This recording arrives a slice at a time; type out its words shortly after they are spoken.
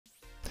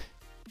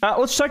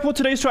Let's check what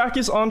today's track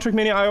is on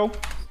Trackmania IO.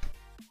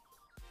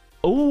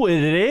 Oh,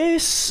 it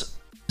is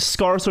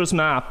Scarcer's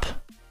map.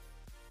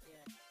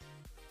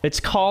 It's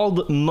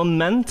called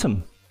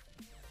Momentum.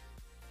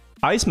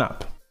 Ice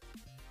map.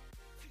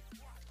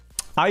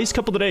 Ice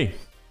couple today.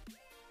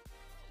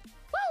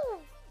 Woo!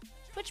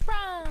 Switch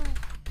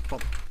Pro.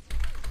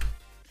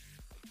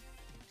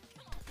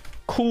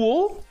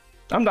 Cool.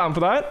 I'm down for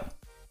that.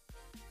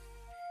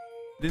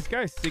 This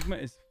guy Sigma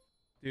is,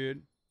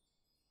 dude.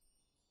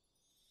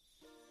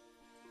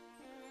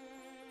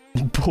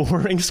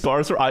 Boring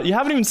Scarcer. You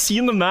haven't even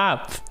seen the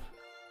map.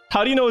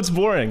 How do you know it's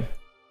boring?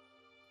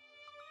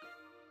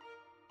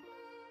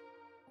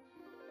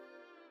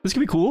 This could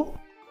be cool.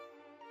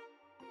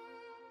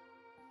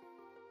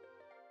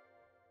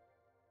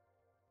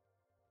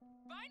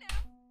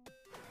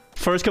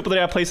 First couple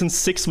that I placed in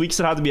 6 weeks,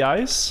 it had to be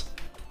ice.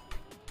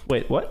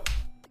 Wait, what?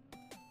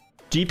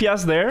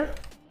 GPS there?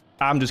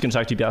 I'm just gonna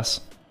check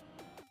GPS.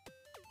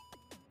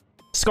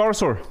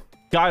 Scarcer,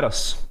 guide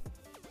us.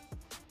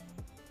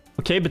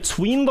 Okay,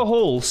 between the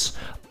holes.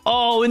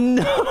 Oh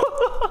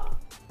no!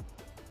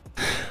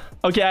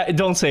 Okay,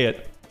 don't say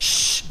it.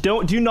 Shh!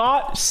 Don't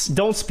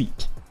speak.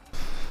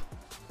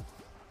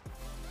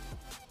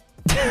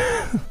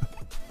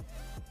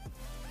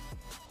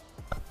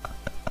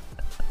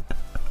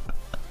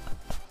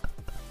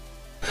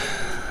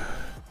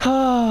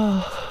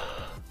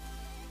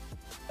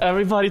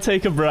 Everybody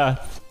take a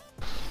breath.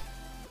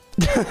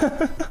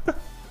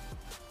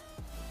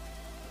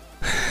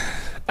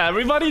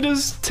 Everybody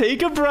just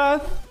take a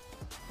breath.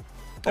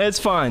 It's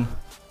fine.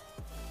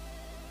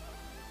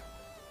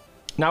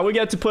 Now we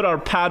get to put our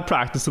pad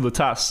practice to the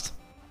test.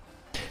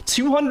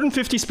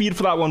 250 speed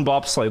for that one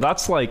bobsleigh.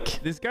 That's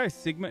like... This guy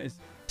Sigma is...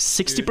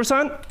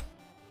 60%?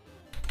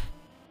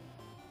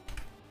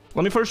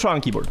 Let me first try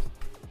on keyboard.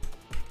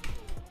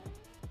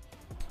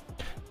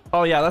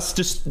 Oh yeah, that's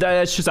just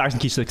action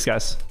key 6,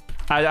 guys.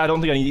 I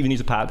don't think I even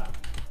use a pad.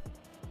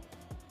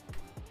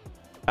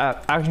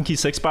 Action key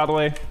 6, by the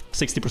way,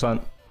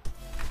 60%.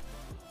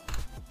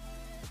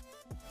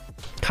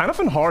 Kind of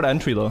a hard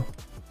entry though.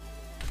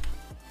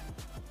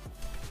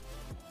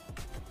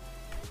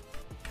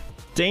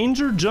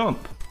 Danger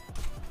jump.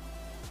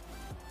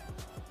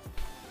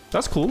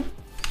 That's cool.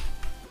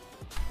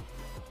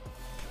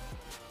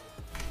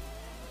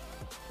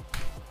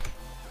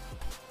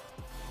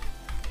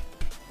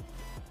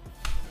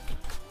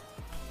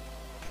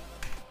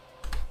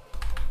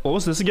 What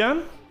was this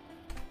again?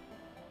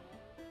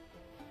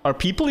 Are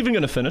people even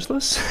gonna finish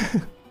this?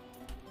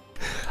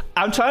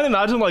 I'm trying to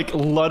imagine like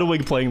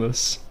Ludwig playing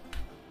this.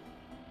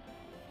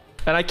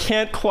 And I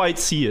can't quite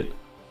see it.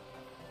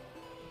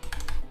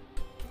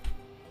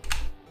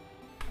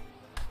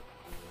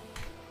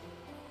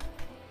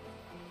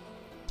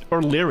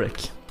 Or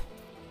Lyric.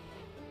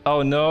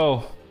 Oh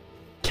no.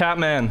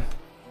 Catman.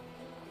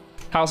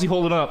 How's he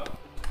holding up?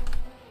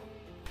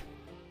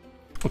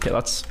 Okay,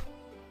 that's...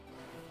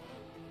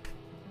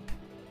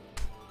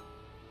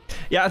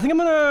 Yeah, I think I'm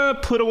gonna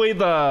put away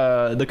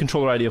the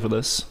controller idea for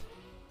this.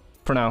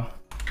 For now.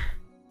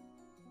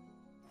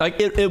 Like,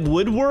 it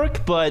would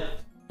work, but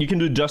you can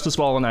do just as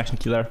well on action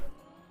key there.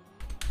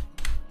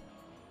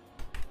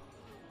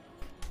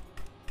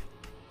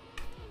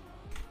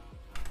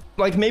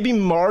 Like, maybe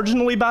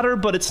marginally better,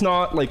 but it's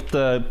not, like,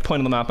 the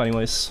point of the map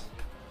anyways.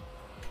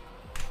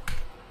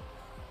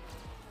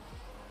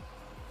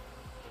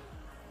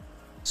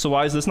 So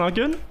why is this not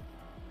good?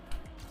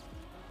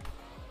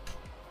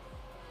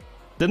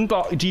 Didn't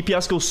the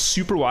GPS go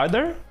super wide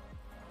there?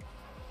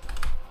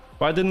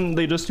 Why didn't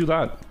they just do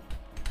that?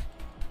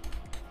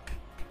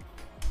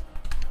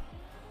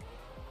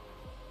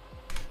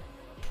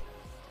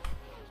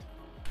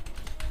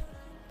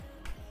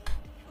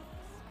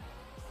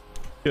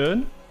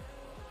 Good.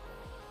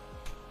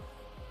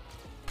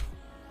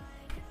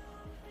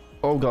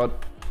 Oh god.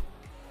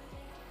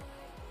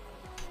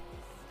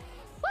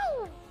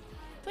 Woo!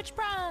 Twitch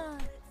Prime.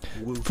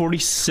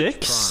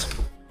 46?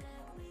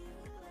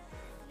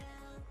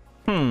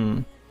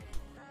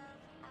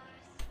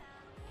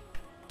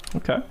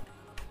 Okay.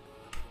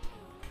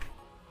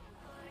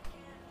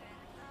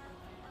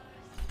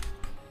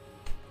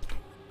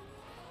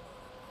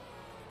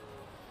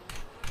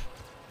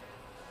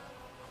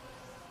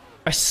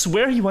 I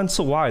swear he went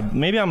so wide.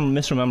 Maybe I'm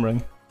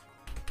misremembering.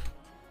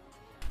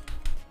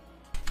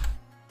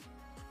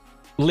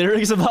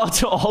 Lyric's about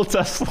to alt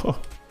F4.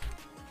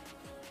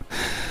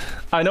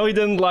 I know he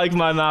didn't like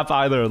my map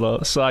either though,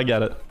 so I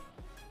get it.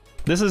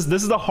 This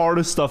is the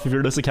hardest stuff if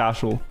you're just a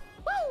casual.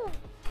 Woo!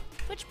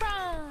 Twitch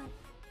Prime.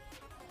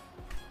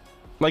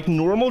 Like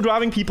normal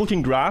driving people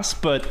can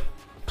grasp, but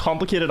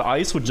complicated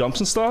ice with jumps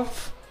and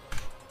stuff,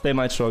 they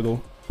might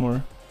struggle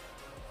more.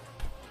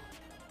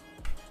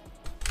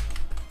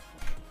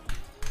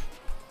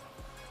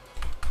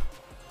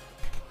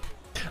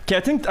 Okay,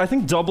 I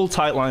think double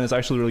tight line is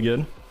actually really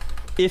good.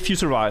 If you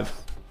survive.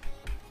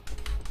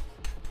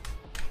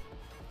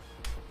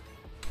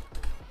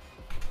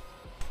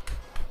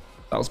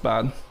 That was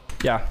bad.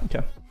 Yeah,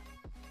 okay.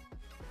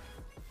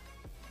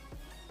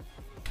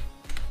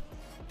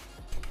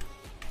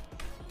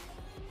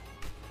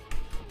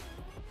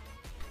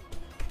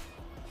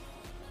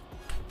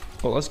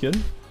 Oh, that's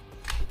good.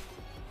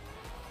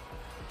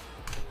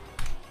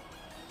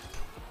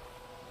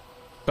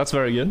 That's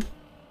very good.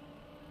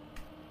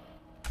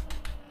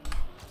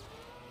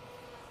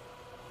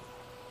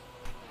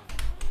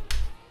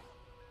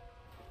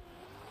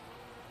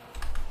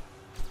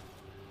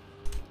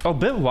 Oh, a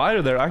bit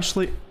wider there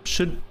actually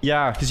should,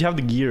 yeah, because you have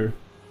the gear.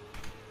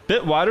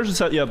 Bit wider should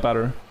set you up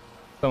better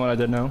than what I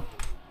did now.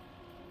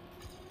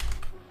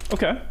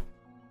 Okay.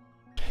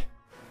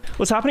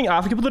 What's happening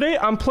after people today?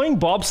 I'm playing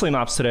bobsleigh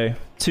maps today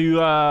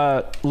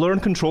to learn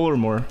controller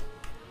more.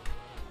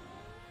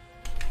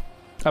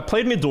 I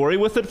played Midori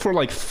with it for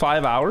like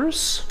 5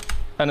 hours,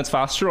 and it's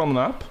faster on the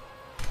map.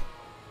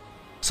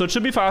 So it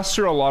should be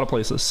faster a lot of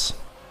places.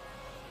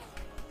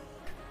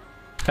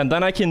 And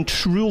then I can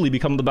truly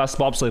become the best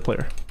bobsleigh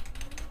player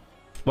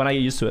when I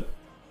get used to it.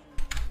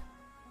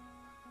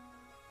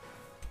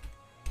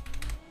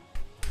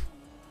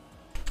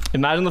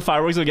 Imagine the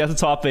fireworks will get to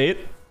top 8.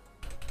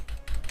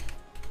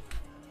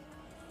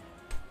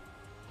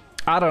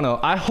 I don't know.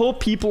 I hope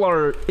people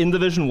are in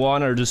Division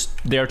 1 are just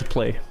there to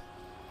play.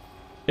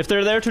 If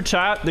they're there to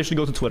chat, they should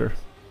go to Twitter.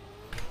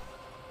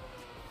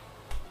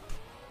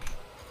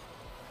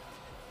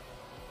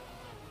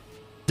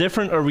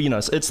 Different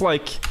arenas. It's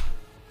like...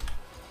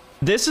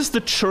 This is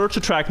the church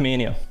of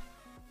trackmania.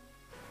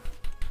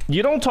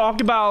 You don't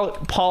talk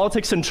about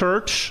politics in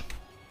church.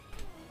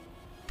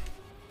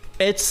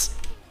 It's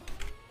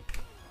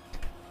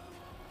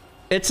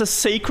a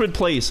sacred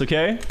place,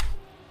 okay?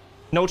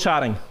 No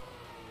chatting.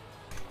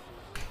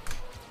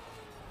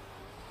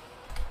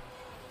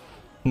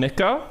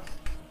 Mika?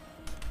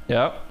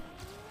 Yeah.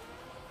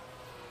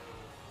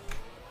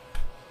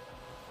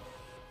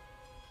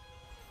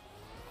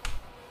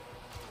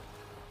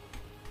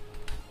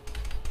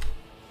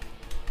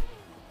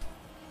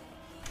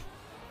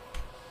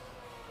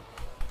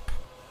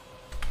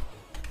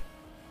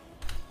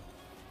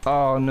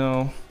 Oh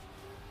no.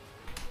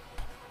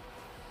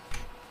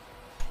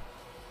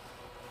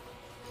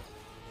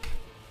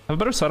 I have a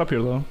better setup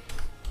here though.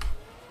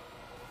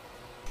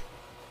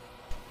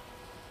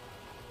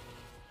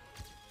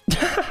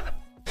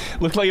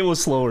 Looked like it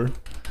was slower.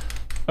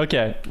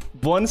 Okay,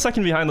 1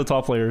 second behind the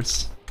top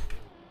players.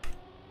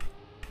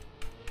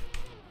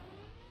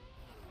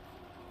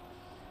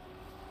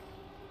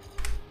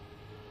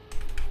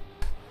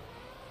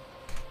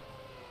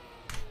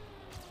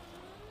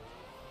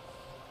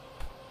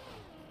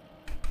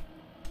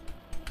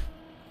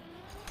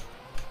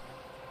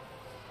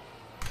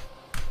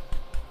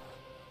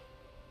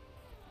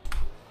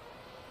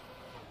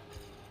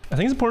 I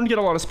think it's important to get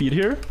a lot of speed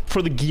here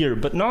for the gear,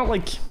 but not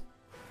like...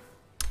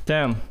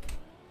 Damn.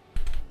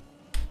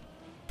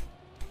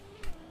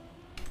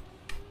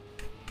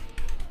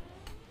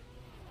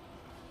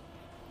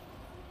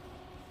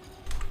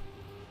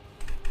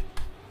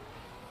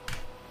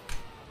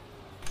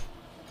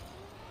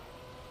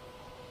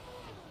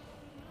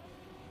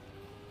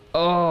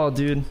 Oh,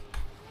 dude.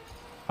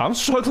 I'm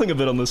struggling a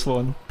bit on this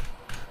one.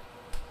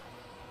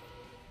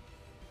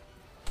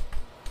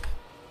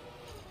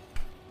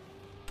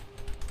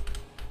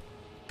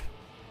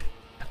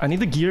 I need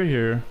the gear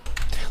here.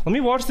 Let me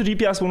watch the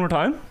GPS one more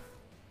time.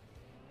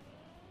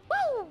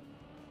 Woo!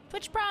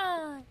 Twitch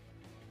Prime.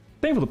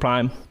 Thank you for the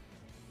Prime.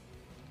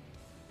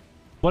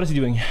 What is he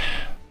doing?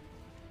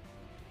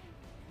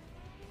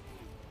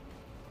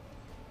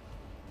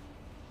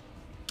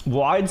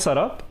 Wide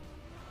setup?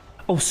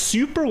 Oh,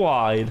 super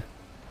wide.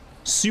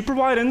 Super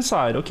wide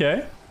inside,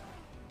 okay.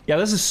 Yeah,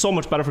 this is so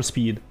much better for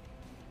speed.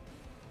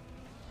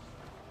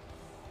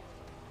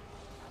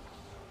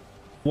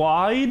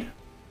 Wide.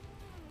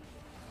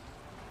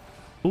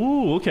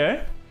 Ooh,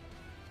 okay.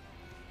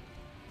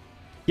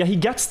 Yeah, he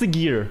gets the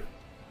gear.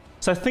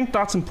 So I think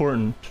that's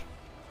important.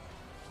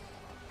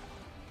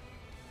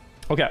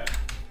 Okay.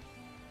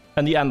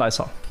 And the end I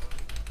saw.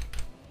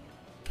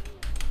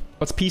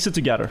 Let's piece it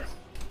together.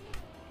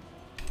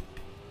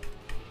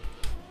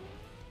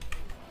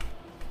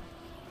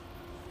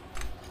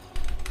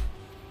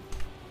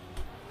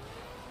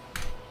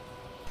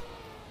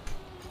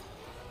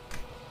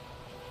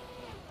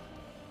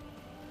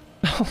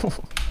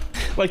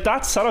 Like,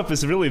 that setup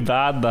is really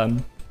bad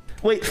then.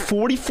 Wait,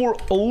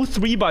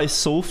 4403 by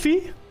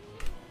Sophie?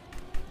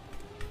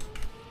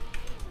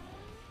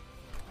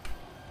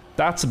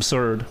 That's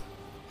absurd.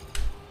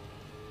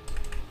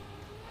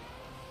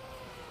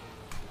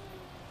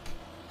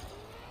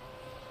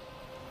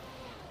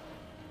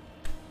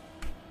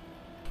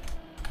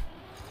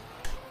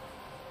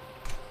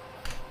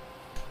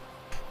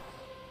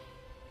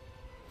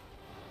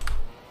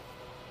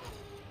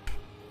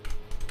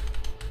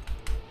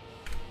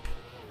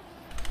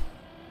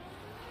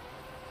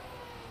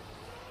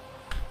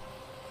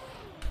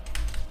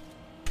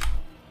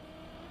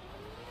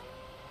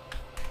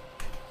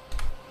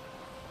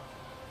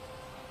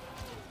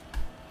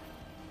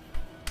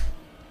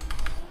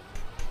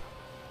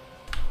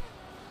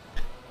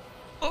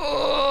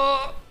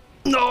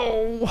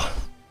 No.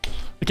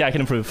 Okay, I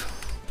can improve.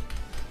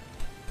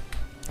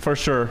 For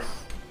sure.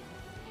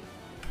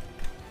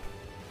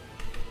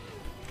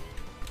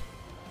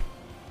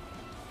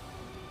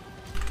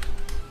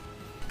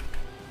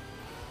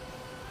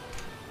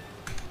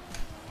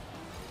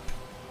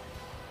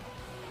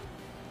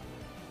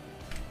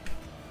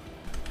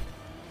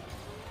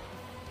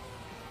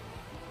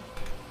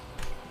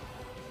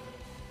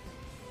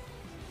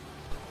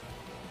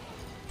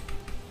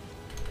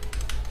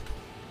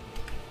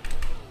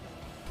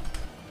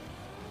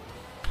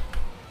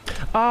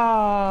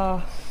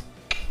 Ah.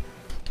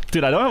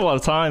 Dude, I don't have a lot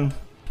of time.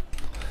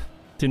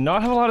 Do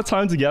not have a lot of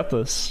time to get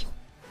this.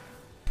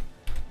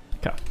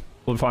 Okay.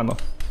 We'll be fine, though.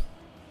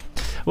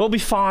 We'll be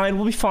fine.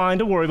 We'll be fine.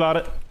 Don't worry about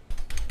it.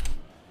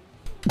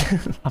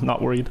 I'm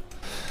not worried.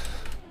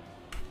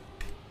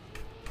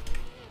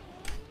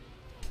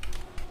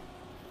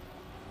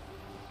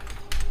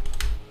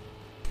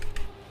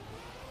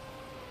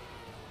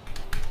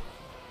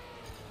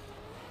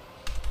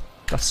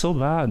 That's so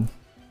bad.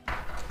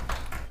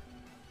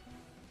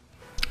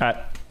 Alright.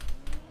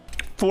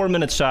 4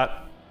 minutes, chat.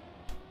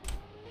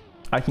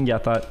 I can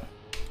get that.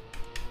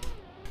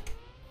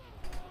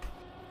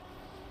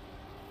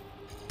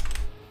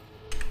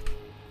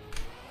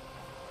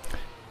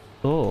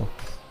 Oh.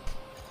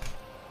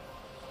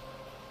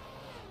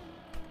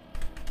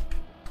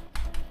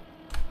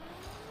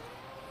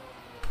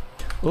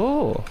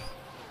 Oh.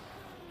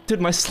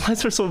 Dude, my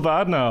slides are so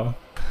bad now.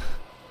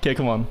 Okay,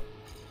 come on.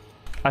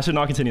 I should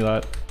not continue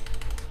that.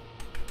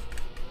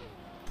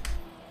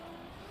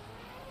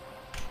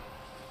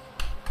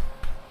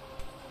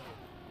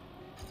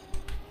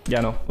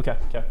 Yeah, no. Okay,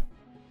 okay.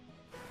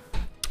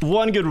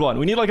 One good run.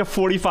 We need like a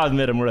 45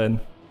 mid and we're in.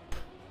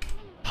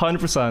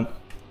 100%.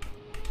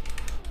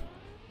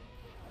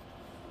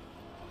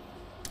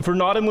 If we're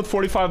not in with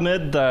 45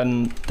 mid,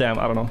 then damn,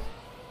 I don't know.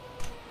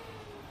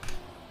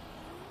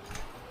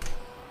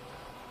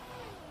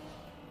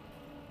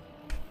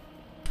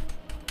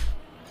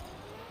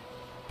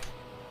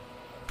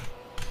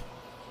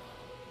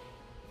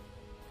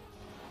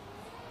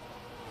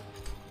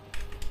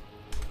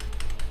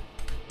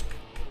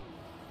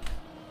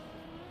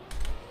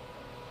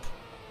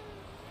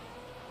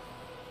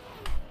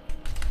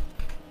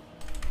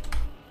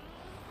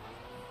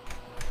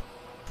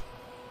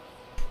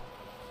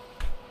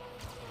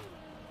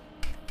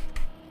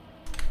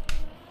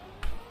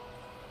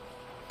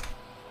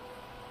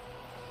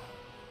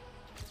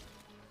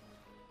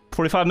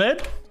 .45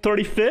 mid,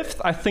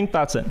 35th. I think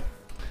that's it.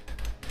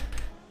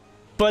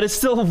 But it's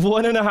still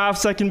 1.5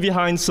 seconds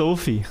behind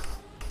Sophie,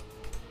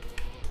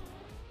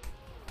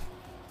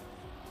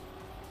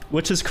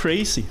 which is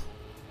crazy.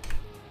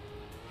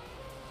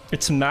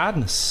 It's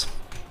madness.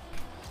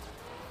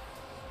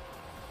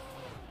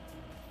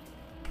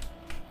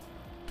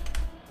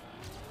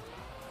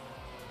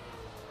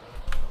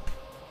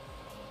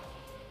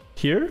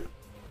 Here?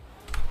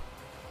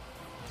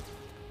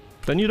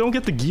 Then you don't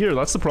get the gear.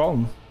 That's the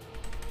problem.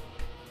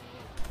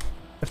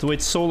 I have to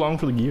wait so long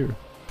for the gear.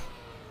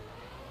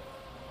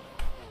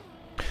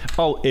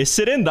 Oh, is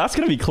it in? That's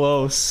gonna be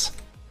close.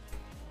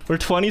 We're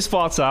 20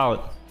 spots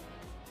out.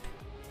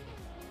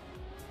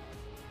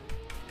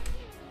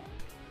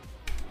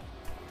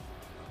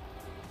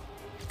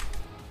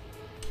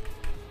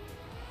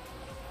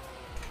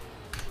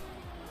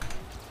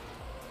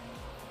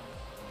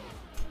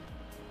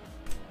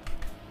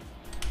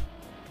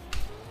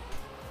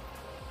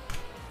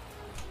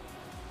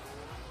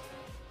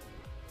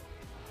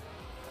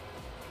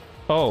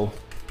 Oh.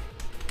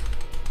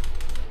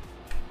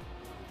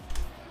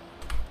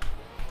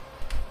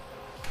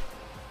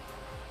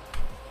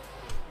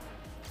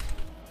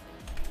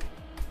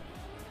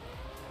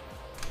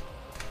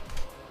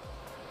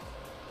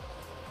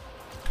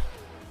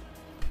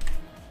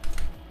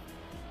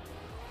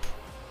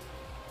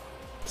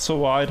 So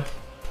wide.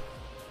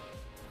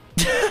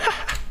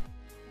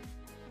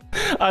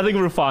 I think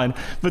we're fine,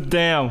 but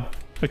damn.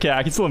 Okay,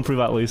 I can still improve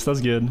at least.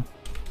 That's good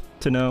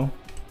to know.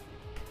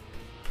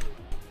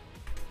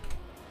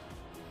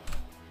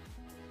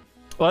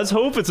 Let's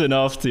hope it's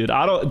enough, dude.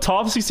 I don't.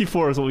 Top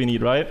 64 is what we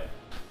need, right?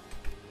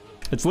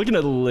 It's looking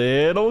a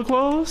little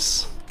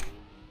close.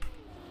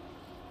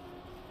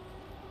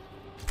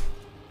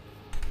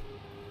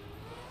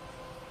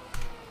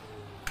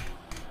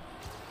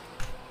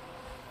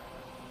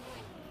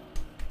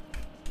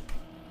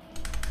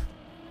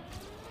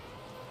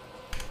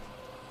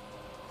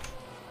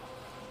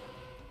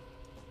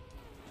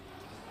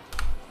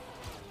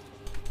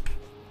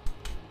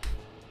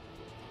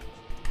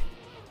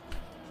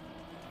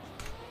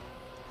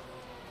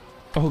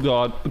 Oh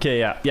god. Okay,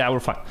 yeah, we're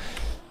fine.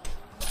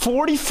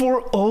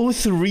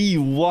 44:03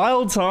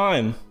 wild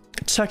time.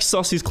 Check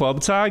Sussie's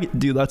club tag.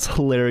 Dude, that's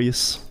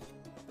hilarious.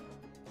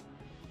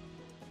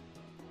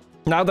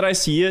 Now that I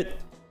see it,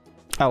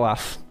 I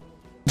laugh.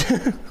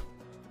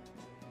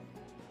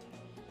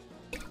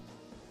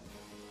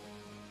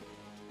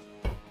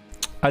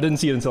 I didn't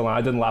see it until now.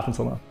 I didn't laugh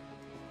until now.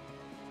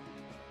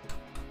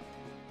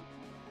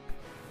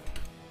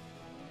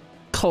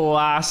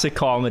 Classic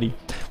comedy.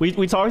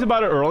 We talked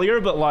about it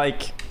earlier, but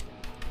like,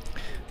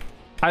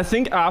 I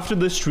think after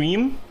this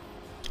stream,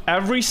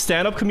 every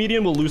stand-up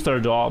comedian will lose their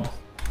job.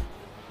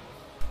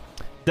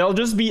 They'll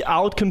just be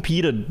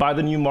out-competed by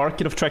the new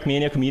market of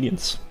trackmania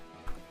comedians.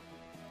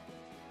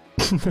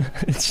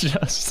 It's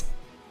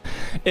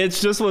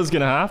just what's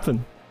gonna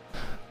happen.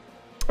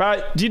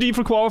 Alright, GG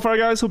for qualifier,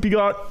 guys. Hope you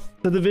got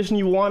the division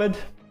you wanted.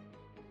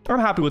 I'm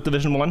happy with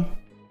Division 1.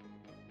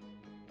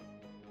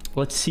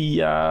 Let's see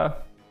the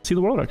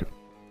world record.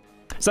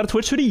 Is that a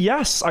Twitch hoodie?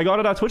 Yes, I got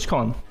it at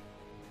TwitchCon.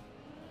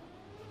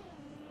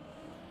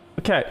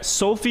 Okay,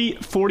 Sophie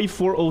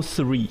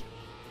 4403.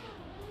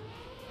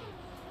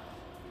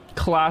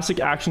 Classic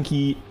action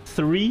key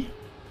 3.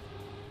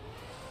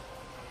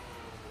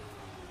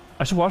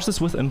 I should watch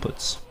this with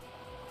inputs.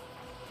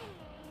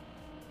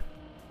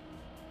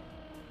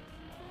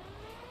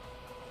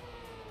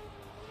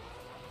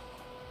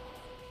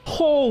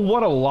 Oh,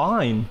 what a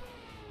line.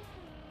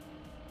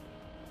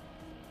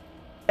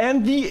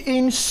 And the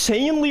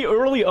insanely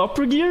early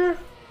upper gear?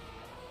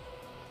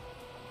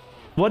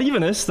 What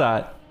even is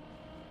that?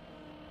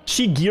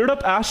 She geared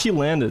up as she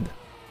landed.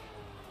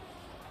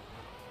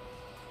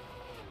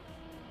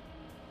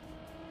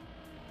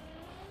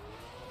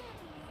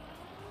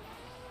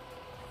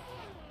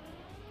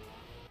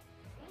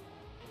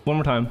 One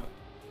more time.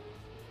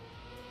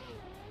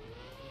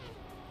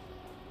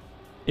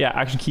 Yeah,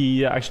 action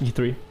key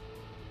 3.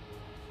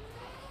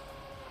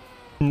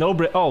 No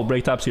break. Oh,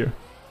 break taps here.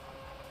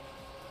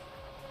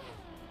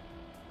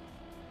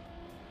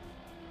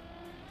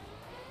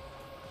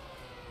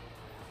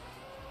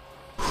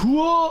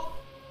 Whoa!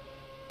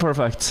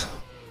 Perfect.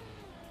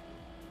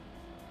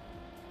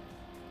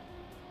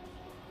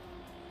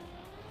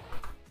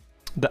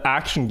 The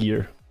action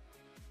gear.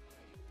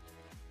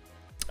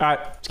 Alright,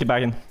 let's get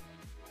back in.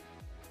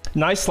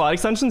 Nice slide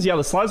extensions. Yeah,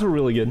 the slides were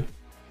really good.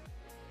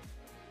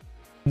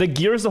 The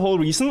gear is the whole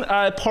reason.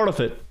 Part of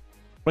it.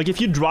 Like, if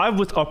you drive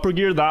with upper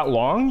gear that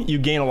long, you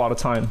gain a lot of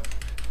time.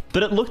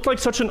 But it looked like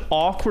such an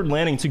awkward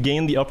landing to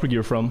gain the upper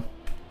gear from.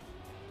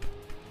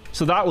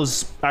 So that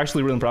was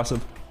actually really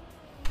impressive.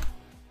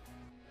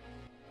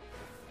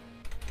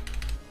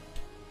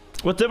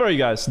 What div are you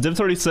guys? Div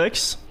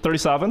 36?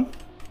 37?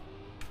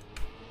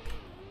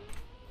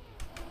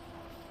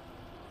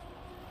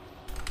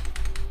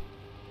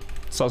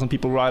 Saw some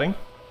people riding.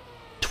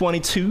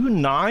 22?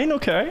 9?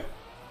 Okay.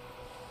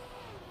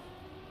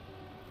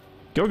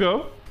 Go,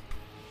 go.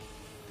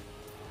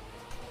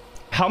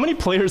 How many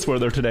players were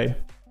there today?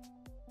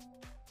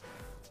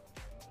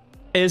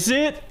 Is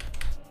it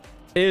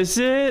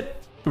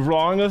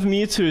wrong of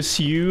me to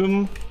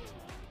assume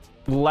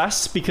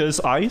less because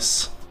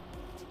ice?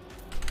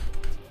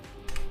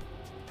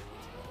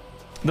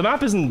 The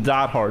map isn't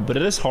that hard, but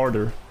it is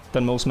harder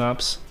than most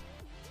maps.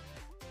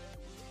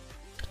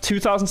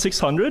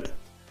 2,600?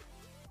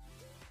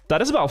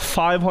 That is about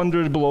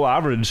 500 below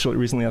average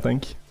recently, I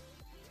think.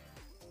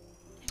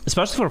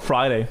 Especially for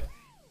Friday.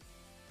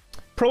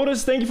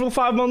 Protus, thank you for the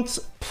 5 months.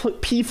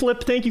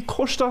 P-Flip, thank you.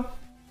 Costa.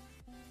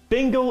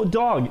 Bingo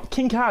Dog.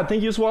 King Cat,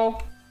 thank you as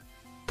well.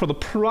 For the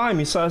Prime,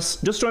 he says,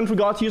 just joined,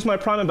 forgot to use my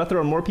Prime. I bet there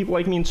are more people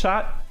like me in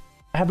chat.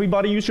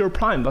 Everybody use your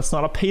Prime. That's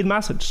not a paid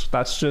message.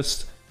 That's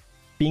just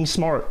being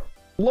smart.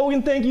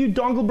 Logan, thank you.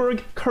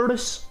 Dongelberg,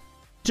 Curtis,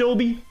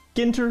 Joby,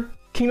 Ginter,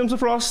 Kingdoms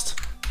of Rust.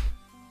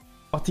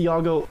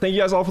 Tiago, thank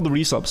you guys all for the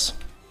resubs.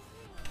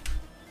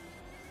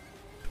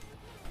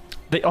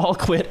 They all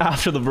quit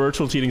after the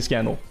virtual cheating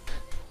scandal.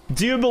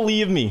 Do you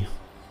believe me?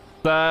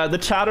 The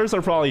chatters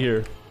are probably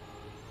here.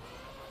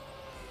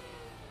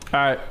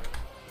 Alright.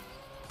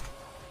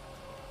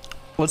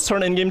 Let's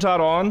turn in-game chat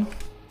on.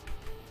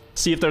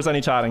 See if there's any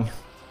chatting.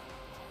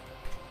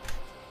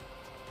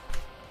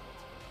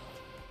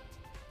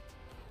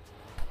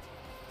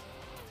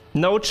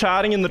 No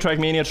chatting in the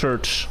Trackmania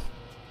church.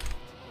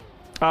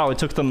 Oh, it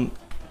took them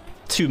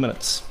 2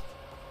 minutes.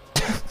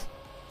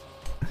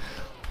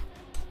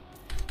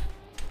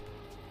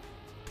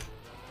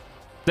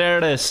 There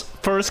it is.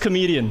 First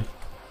comedian.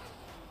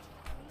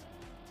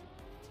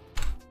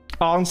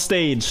 On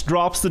stage.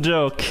 Drops the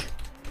joke.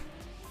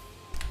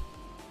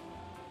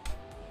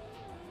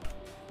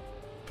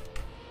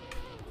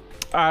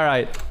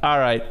 Alright.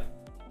 Alright.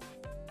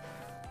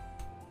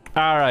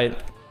 Alright.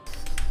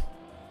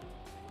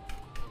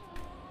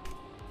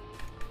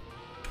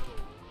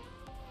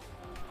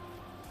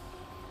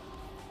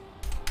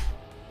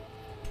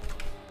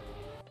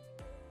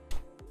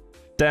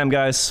 Damn,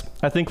 guys.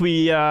 I think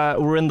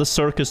we're in the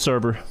circus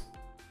server.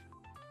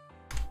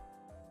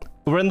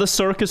 We're in the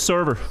circus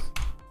server.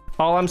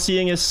 All I'm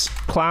seeing is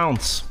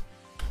clowns.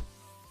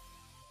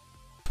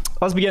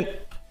 Let's begin.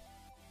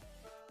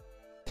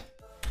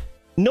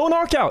 No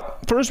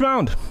knockout. First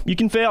round. You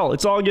can fail.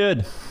 It's all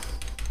good.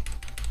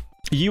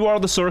 You are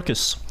the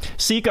circus.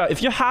 Sika,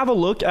 if you have a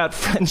look at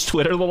French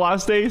Twitter the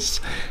last days,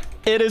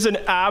 it is an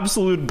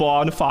absolute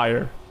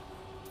bonfire.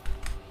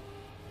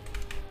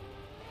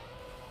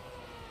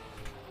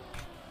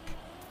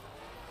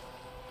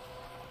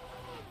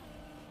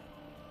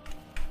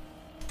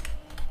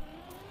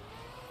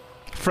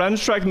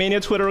 French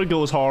Trackmania Twitter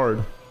goes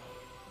hard.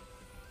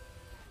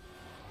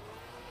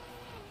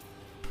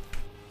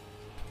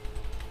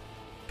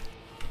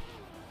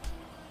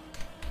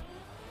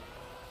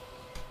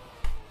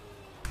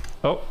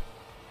 Oh.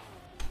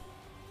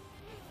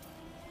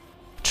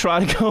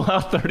 Try to go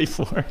out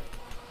 34.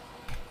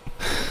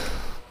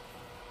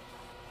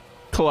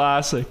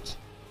 Classic.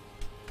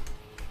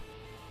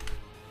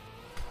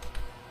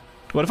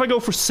 What if I go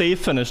for safe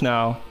finish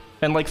now?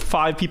 And like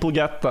 5 people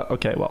get the...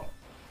 Okay, well.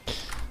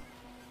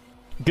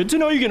 Good to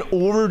know you can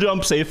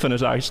overjump safe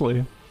finish,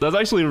 actually. That's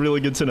actually really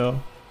good to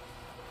know.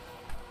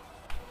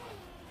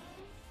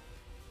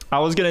 I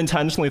was gonna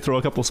intentionally throw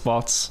a couple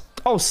spots.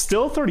 Oh,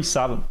 still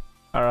 37.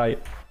 All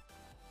right.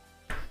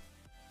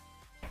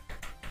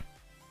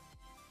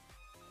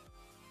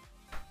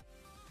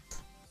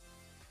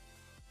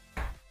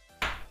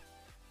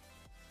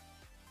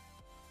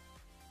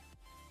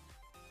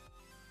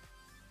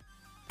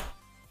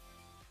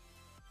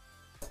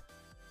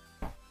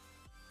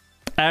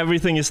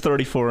 Everything is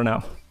 34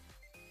 now.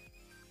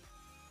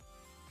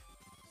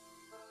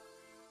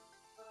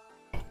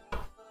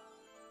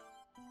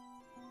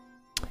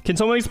 Can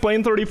someone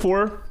explain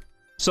 34?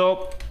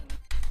 So,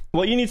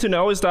 what you need to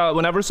know is that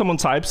whenever someone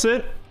types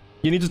it,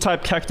 you need to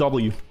type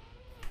KEKW.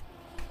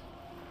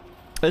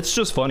 It's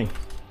just funny.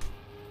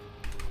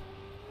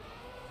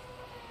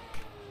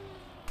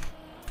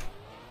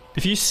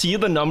 If you see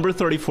the number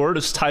 34,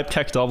 just type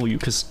KEKW,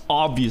 because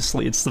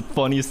obviously it's the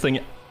funniest thing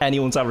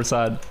anyone's ever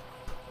said.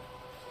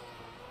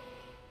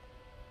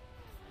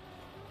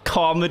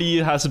 Comedy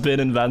has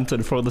been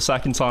invented for the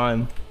second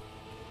time.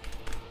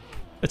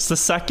 It's the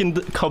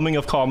second coming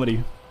of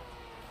comedy.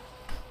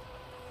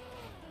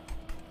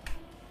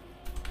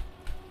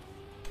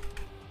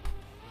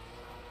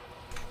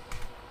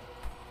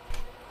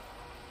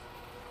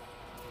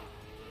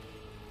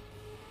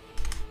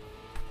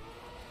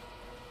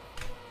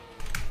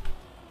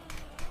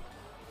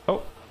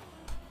 Oh.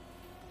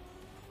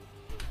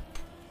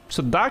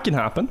 So that can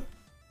happen.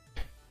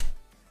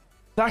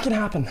 That can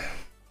happen.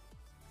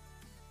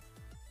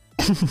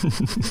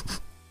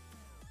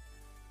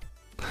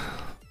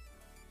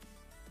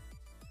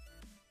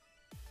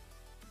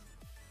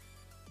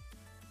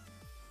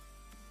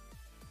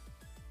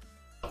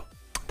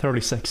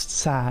 36.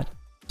 Sad.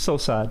 So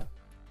sad.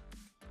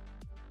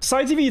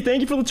 Side TV,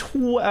 thank you for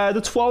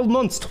the 12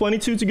 months.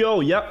 22 to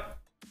go. Yep.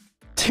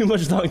 Too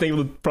much dog. Thank you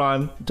for the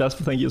prime.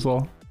 Jasper, thank you as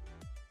well.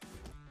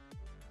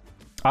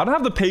 I don't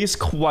have the pace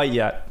quite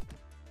yet.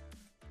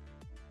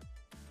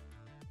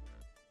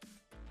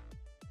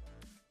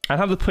 I don't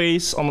have the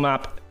pace on the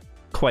map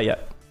quite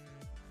yet.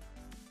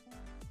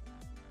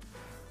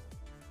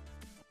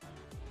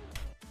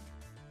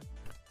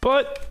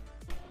 But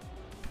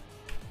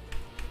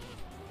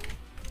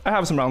I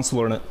have some rounds to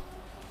learn it.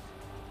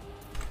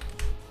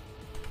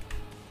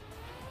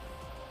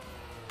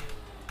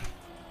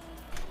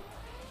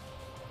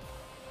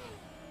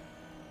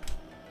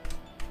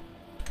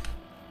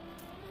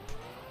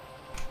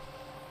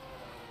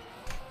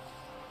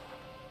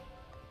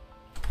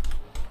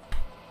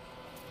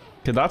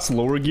 Okay, that's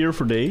lower gear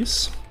for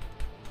days.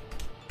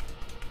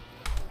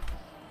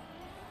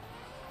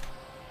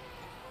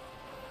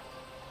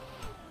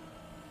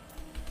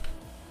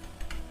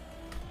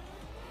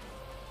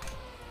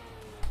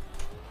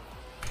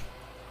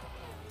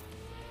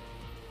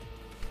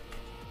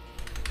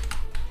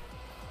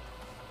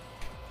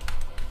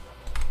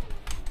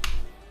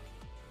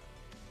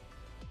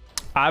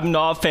 I'm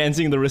not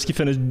fancying the risky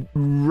finish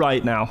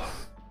right now.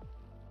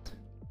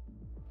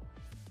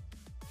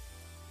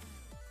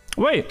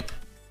 Wait.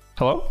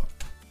 Hello?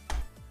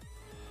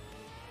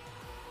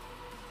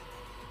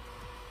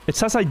 It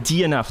says I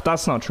DNF'd.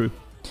 That's not true.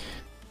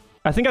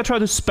 I think I tried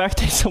to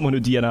spectate someone who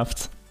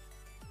DNF'd.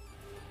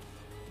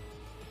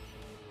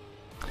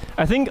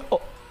 I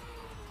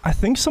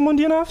think someone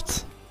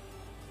DNF'd.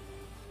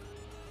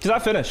 Because I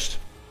finished.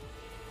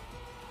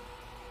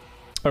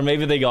 Or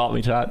maybe they got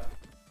me, chat.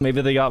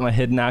 Maybe they got my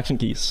hidden action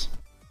keys.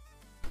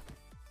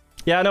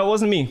 Yeah, no, it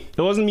wasn't me.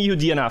 It wasn't me who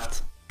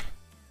DNF'd.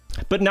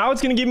 But now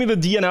it's gonna give me the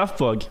DNF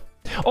bug.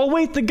 Oh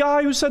wait, the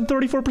guy who said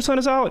 34%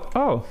 is out.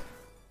 Oh.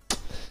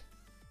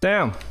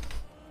 Damn.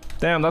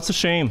 Damn, that's a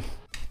shame.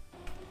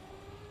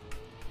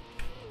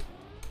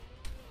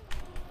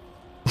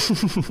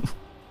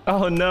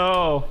 Oh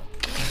no.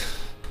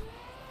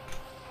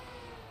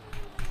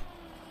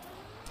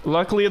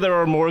 Luckily there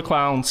are more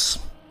clowns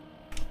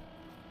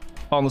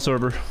on the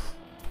server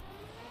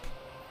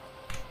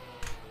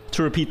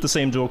to repeat the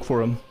same joke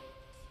for him.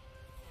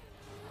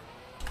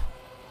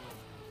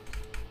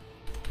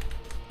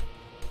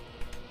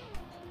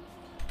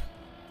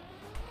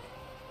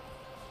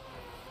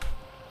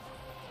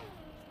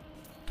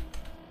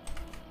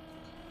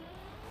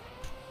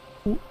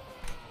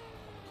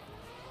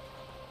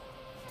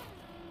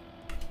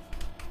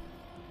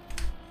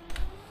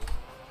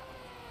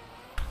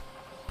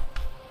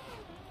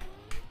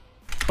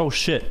 Oh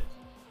shit.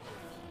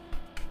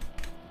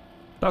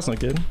 That's not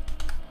good.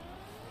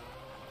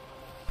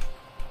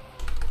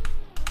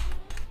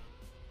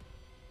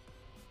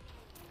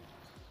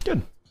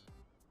 Good.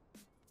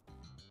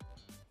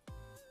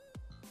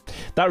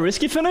 That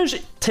risky finish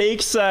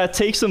takes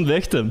some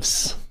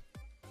victims.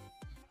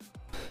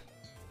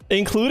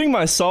 Including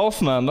myself,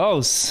 man. That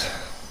was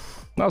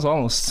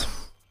almost.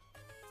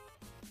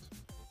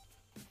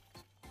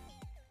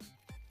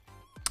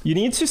 You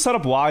need to set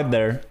up wide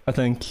there, I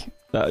think.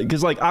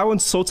 Because like I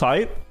went so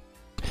tight,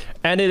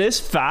 and it is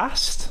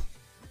fast,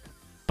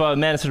 but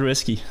man, it's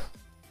risky.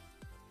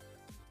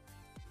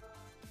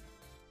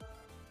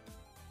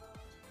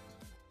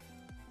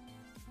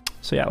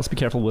 So yeah, let's be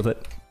careful with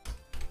it.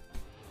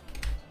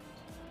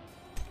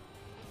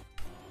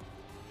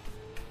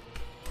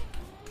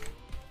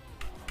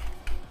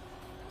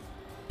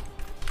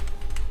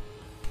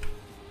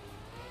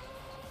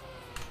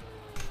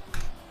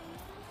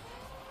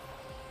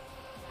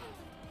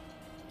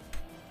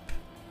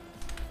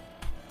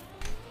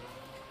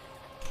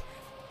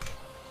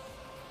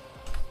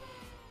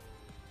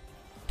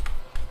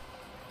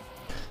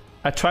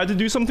 I tried to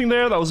do something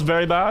there that was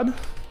very bad.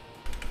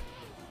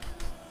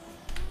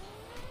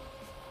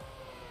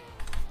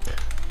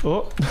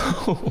 Oh.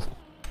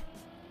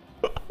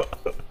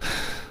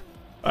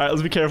 Alright,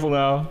 let's be careful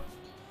now.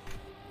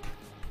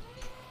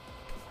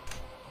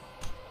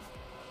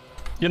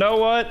 You know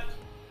what?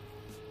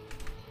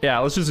 Yeah,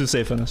 let's just do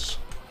safe finish.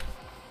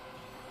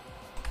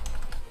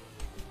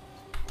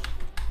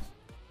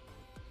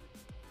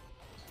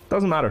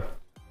 Doesn't matter.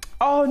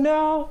 Oh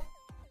no!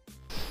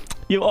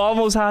 You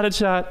almost had it,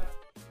 chat.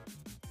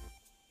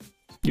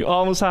 You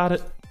almost had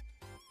it.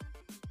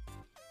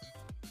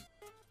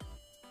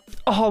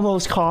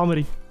 Almost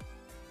comedy.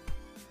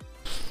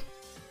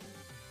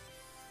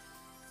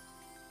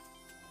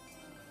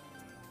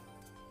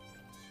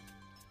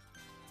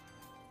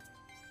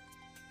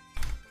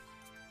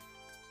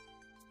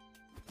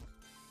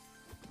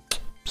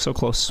 So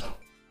close.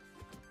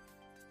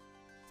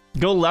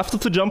 Go left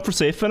with the jump for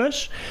safe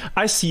finish.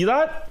 I see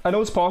that. I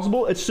know it's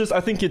possible. It's just, I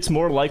think it's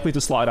more likely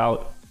to slide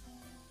out.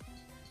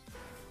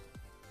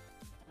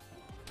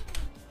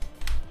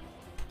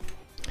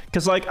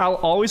 Because, like, I'll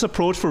always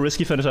approach for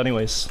risky finish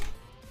anyways.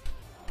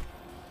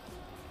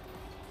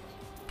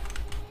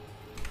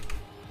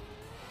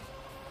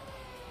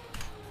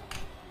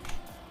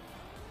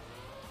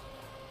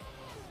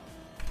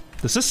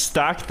 This is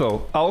stacked,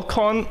 though.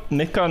 Alcon,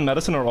 Nika, and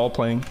Medicine are all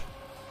playing.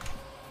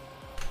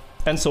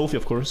 And Sophie,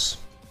 of course.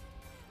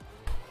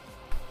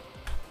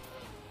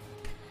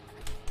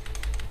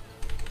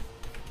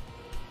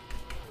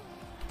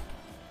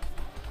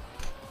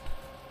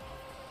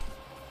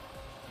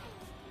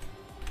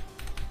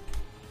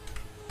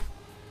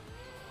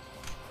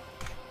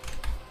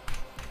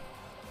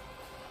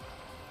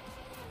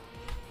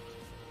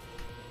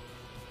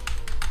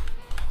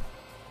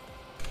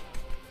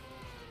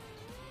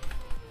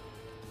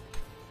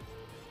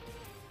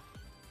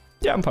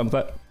 Yeah, I'm fine with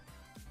that.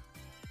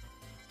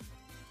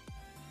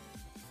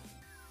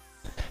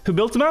 Who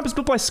built the map? It's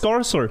built by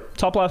Scarsor.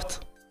 Top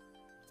left.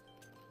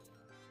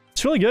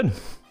 It's really good.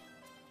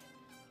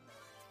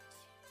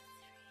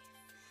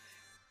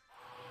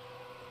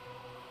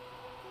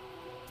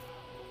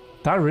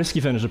 That risky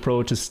finish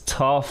approach is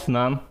tough,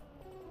 man.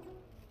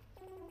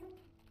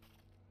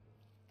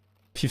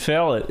 If you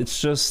fail it, it's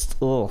just...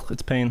 ugh,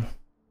 it's pain.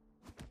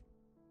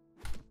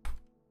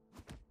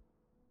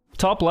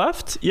 Top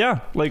left?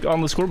 Yeah, like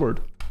on the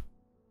scoreboard.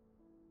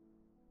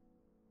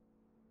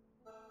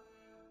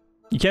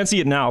 You can't see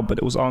it now, but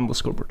it was on the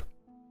scoreboard.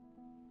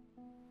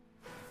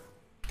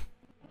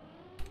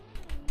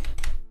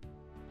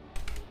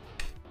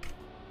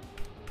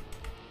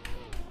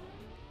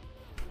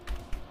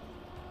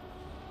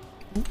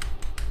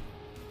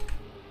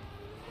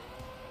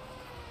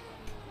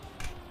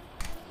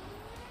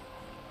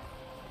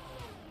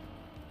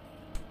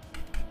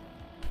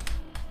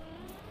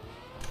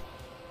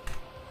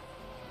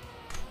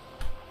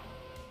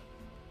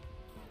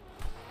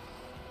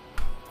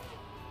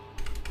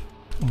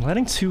 I'm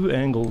letting two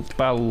angled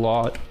by a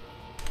lot.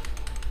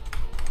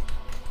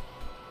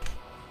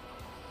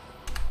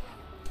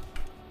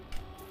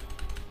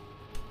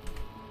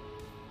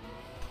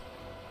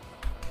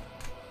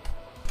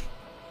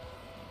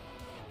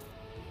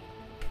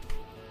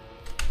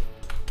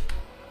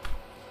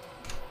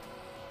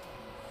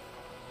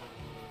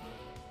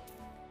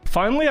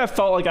 Finally, I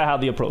felt like I had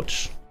the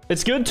approach.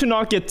 It's good to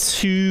not get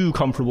too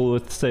comfortable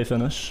with safe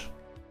finish.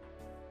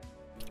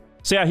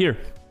 So yeah, here.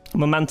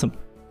 Momentum.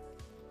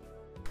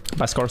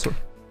 By Scarsor.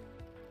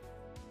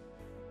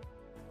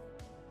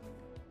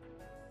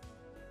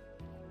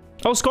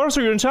 Oh,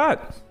 Scarsor, you're in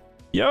chat.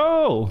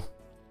 Yo.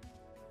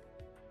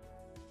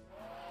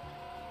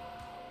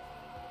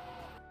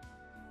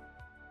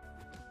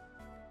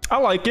 I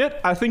like it.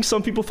 I think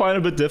some people find it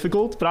a bit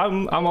difficult, but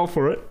I'm all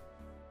for it.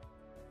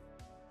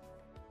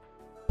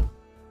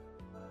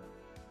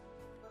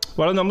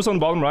 What are the numbers on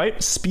the bottom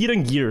right? Speed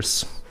and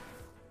gears.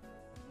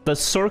 The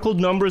circled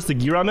number is the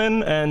gear I'm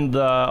in, and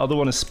the other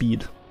one is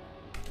speed.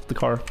 The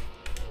car.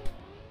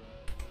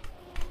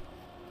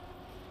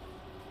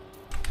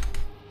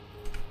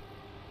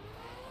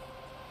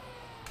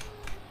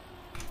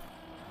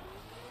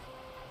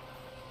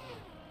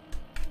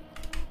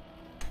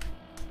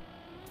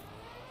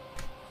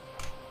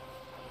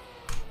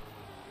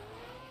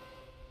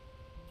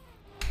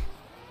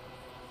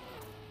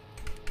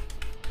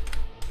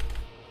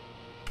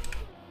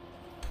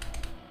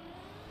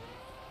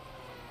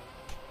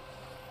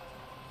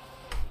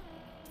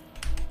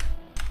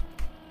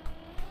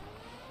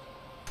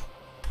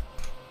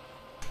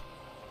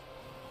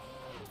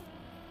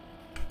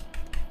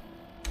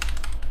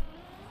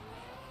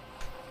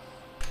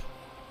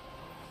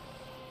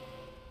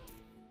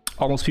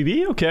 Almost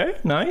PB, okay,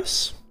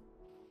 nice.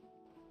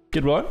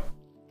 Good run.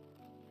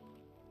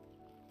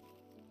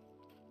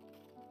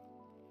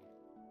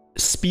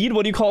 Speed,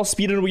 what do you call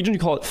speed in Norwegian? You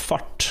call it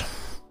fart.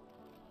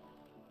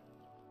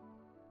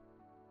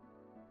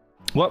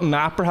 What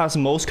mapper has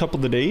most couple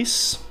of the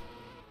days?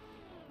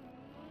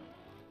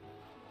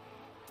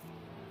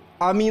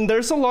 I mean,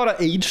 there's a lot of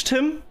aged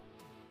him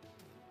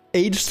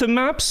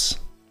maps.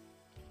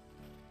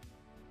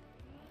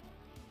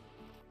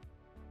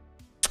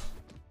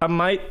 I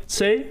might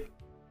say.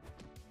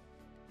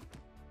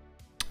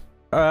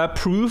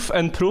 Proof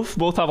and proof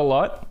both have a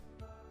lot.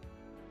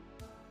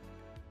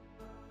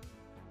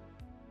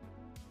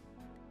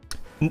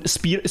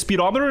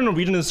 Speedometer in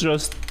Norwegian is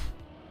just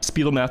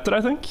speedometer,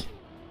 I think.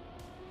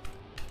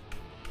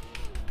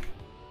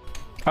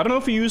 I don't know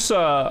if we use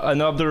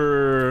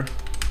another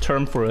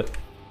term for it.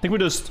 I think we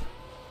just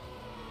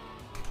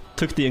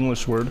took the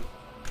English word.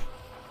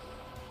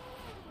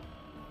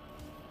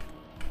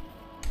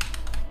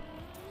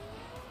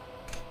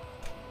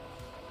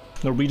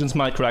 Norwegians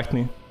might correct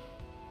me.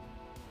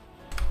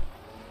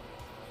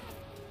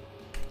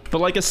 But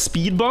like a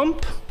speed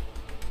bump?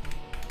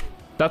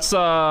 That's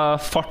a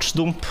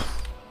fartsdump.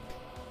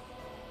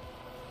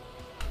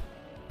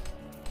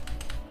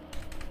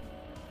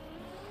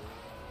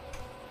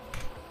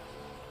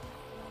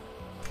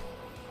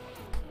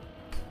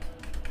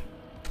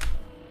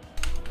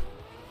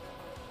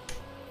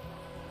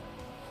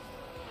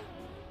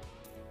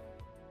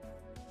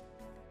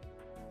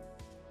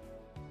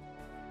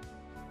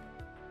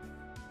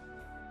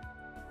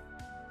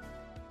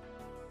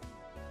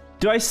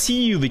 Do I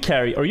see you, the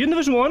carry? Are you in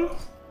Division 1?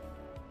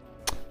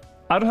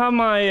 I don't have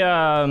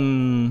my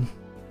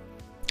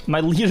my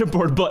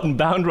leaderboard button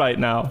bound right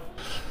now,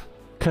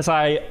 because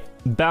I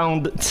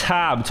bound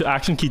tab to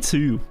action key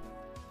 2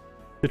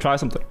 to try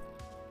something.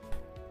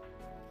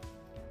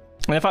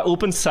 And if I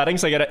open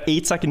settings, I get an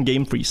 8-second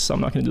game freeze, so I'm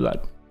not gonna do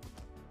that.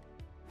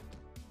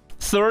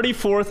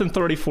 34th and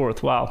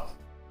 34th, wow.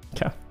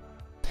 Okay.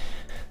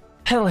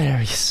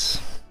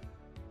 Hilarious.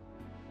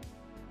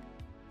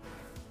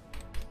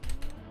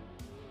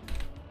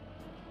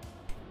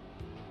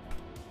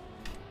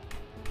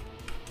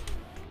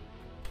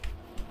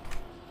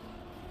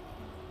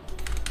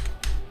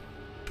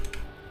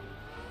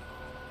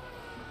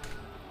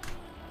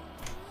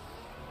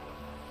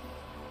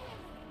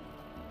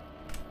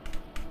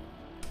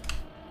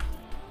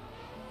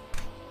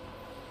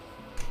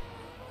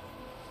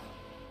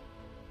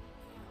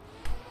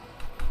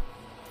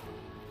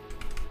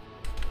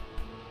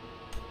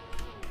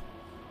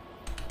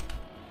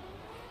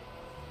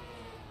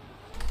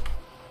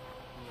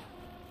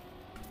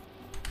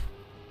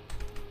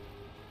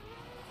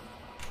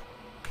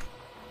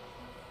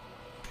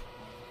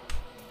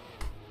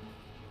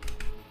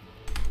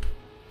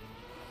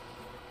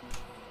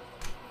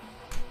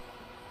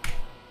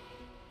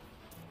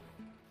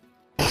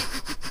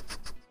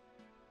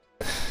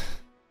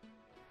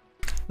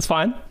 It's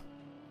fine.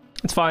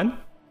 It's fine.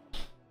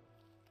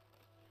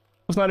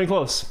 It's not even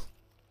close.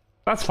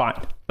 That's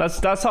fine.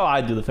 That's how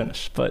I do the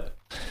finish, but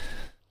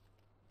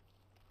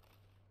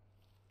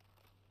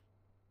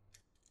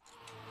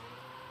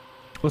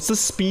what's the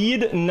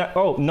speed?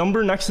 Oh,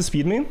 number next to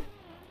speed mean?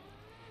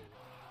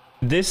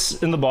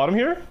 This in the bottom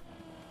here?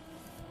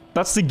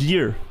 That's the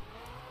gear.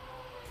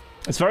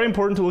 It's very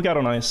important to look at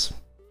on ice.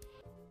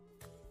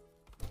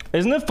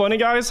 Isn't it funny,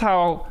 guys,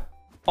 how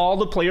all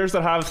the players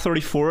that have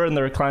 34 in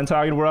their clan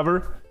tag and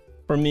whatever,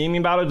 or memeing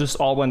about it, just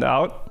all went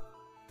out?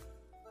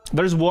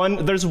 There's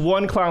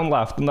one clown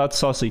left, and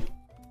that's Sussy,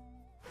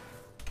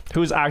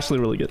 who's actually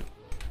really good.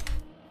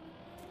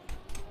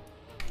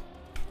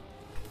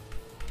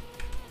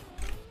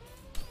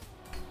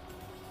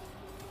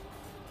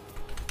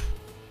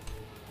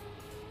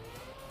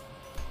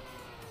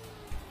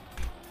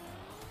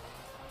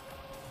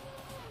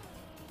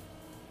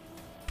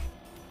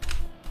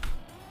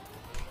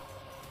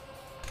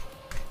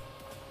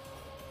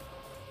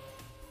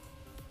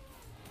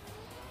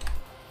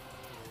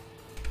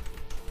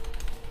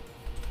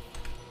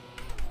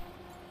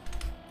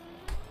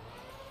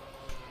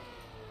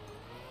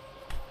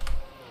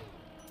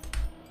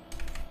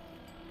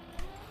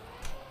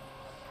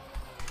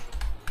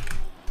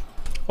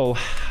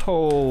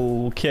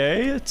 Oh,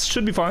 okay. It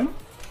should be fine.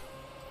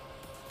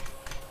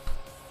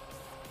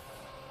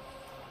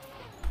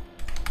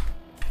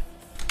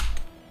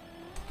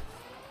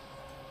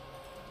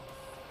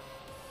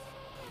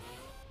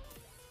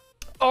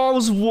 Oh, I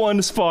was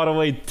one spot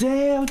away.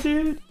 Damn,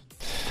 dude.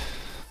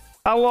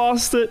 I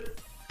lost it.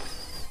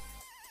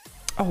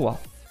 Oh,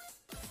 well.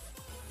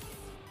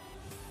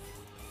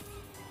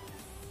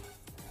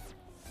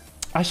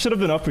 I should have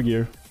been upper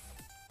gear.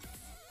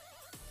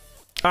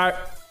 All right.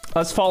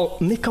 Let's follow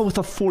Mika with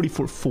a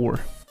 44.4.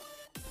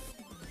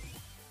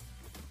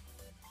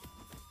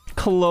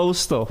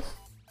 Close, though.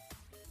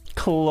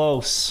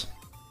 Close.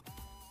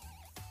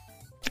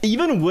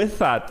 Even with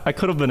that, I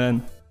could have been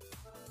in.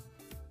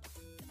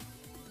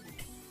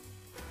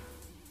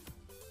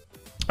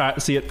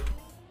 Alright, see it.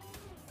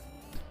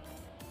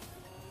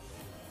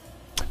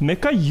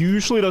 Mika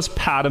usually does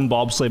pad and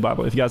bobsleigh, by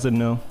the way, if you guys didn't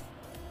know.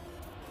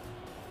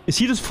 Is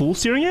he just full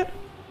steering it?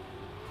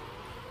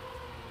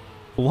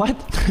 What?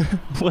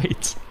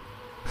 Wait.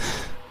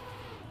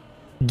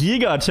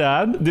 Giga,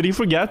 Chad. Did he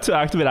forget to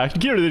activate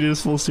action key, or did he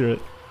just full steer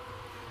it?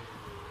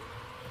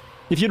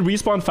 If you'd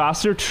respawn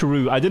faster,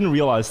 true. I didn't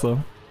realize, though.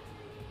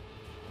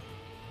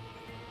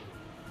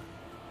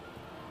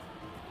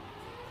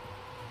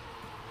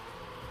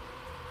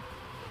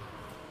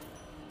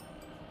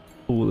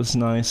 Oh, this is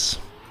nice.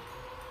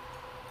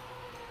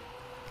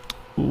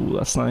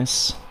 that's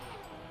nice.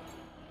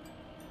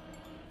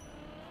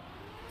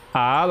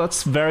 Ah,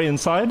 that's very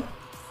inside.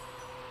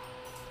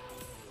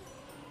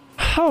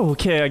 Oh,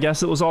 okay, I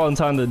guess it was all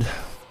intended.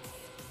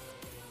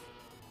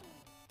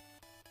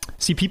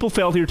 See, people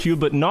failed here too,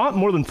 but not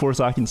more than 4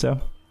 seconds, yeah.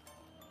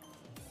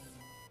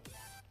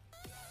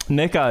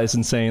 Nika is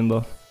insane,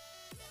 though.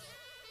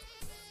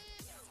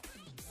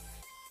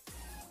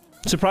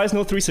 Surprised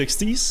no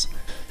 360s?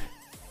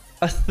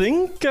 I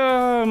think,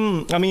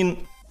 I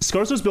mean,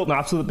 Scarzo's built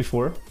maps with it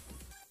before.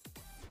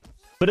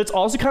 But it's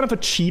also kind of a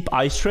cheap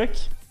ice trick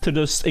to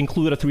just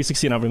include a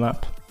 360 in every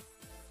map.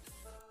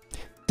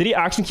 Did he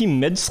action key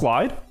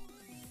mid-slide?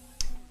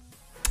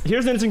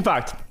 Here's an interesting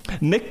fact.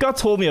 Mika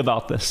told me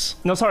about this.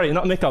 No, sorry,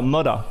 not Mika,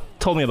 Muda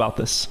told me about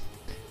this.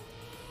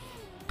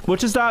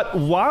 Which is that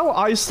while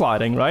ice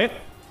sliding, right?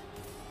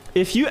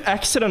 If you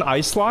exit an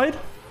ice slide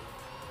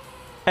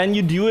and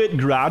you do it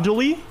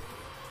gradually,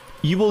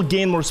 you will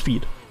gain more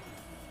speed.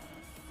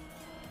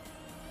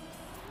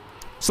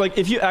 So like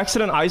if you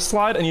exit an ice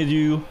slide and you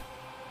do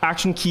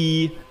action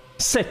key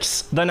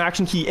 6, then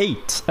action key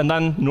 8, and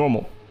then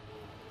normal,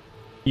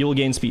 you will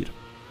gain speed.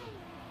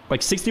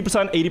 Like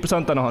 60%,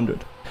 80%, then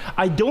 100.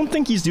 I don't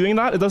think he's doing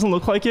that. It doesn't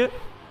look like it.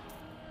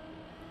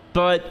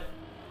 But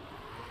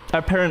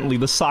apparently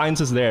the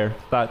science is there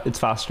that it's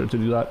faster to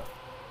do that.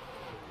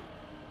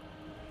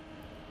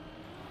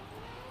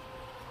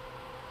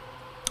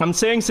 I'm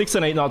saying 6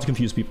 and 8 not to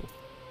confuse people.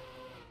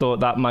 Though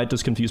that might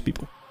just confuse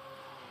people.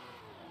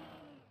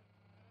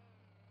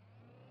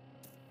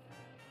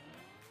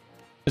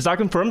 Is that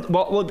confirmed?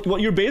 Well,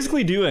 what you're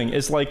basically doing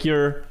is like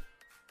you're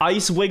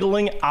ice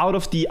wiggling out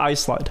of the ice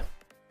slide.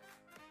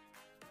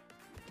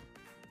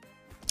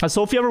 Has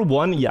Sophie ever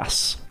won?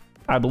 Yes,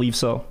 I believe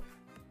so.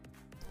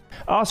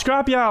 Oh,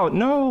 scrap you out.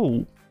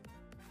 No.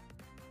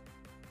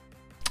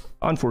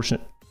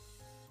 Unfortunate.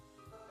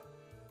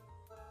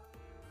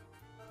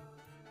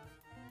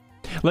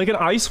 Like an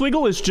ice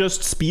wiggle is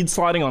just speed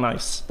sliding on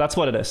ice. That's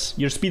what it is.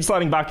 You're speed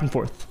sliding back and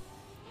forth.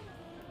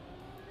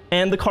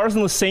 And the car's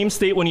in the same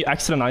state when you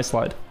exit an ice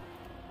slide.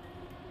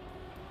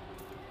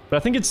 But I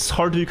think it's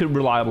hard to do it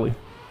reliably.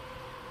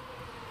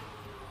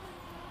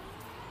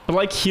 But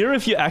like here,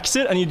 if you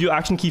exit and you do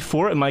action key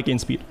 4, it might gain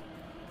speed.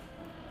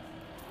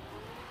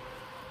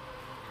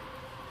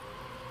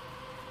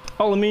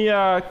 Oh, let me,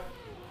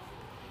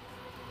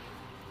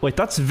 wait,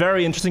 that's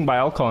very interesting by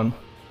Alcon.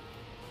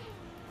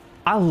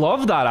 I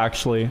love that,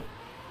 actually.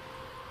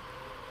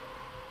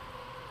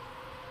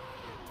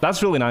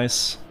 That's really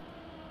nice.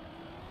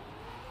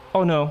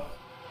 Oh, no.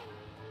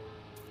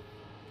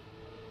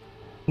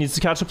 Needs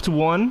to catch up to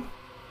 1.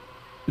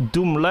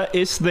 Dumle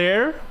is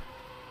there.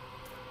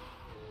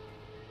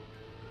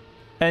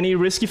 Any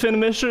risky fin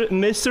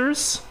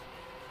missers?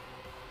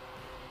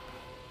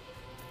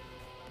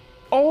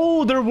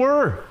 Oh, there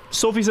were!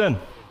 Sophie's in.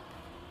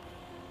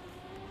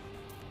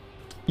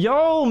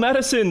 Yo,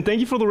 Medicine, thank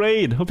you for the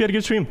raid. Hope you had a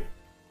good stream.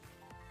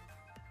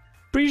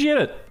 Appreciate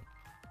it.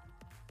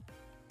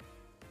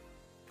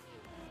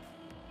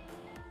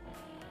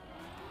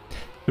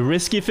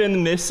 Risky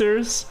fin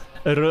missers.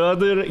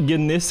 Röder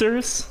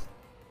genissers.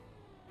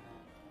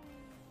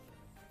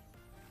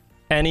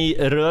 Any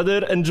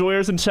Röder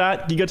enjoyers in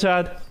chat? Giga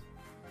chat.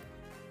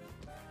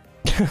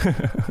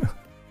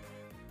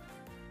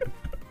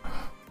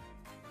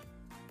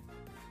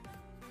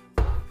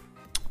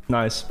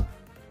 Nice.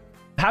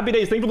 Happy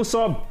days. Thank you for the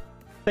sub.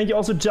 Thank you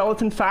also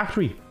Gelatin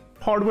Factory,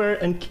 Hardware,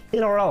 and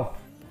KidRL.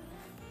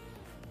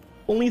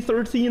 Only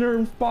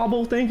 13er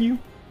Bobble. Thank you.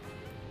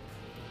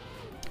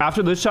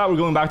 After this chat, we're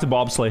going back to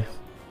bobsleigh.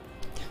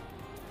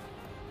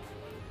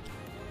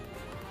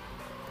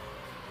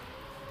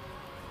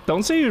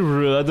 Don't say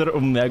Röder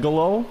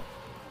Omegalol.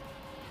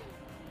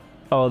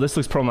 Oh, this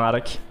looks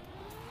problematic.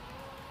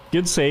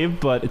 Good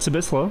save, but it's a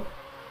bit slow.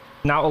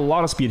 Now a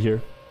lot of speed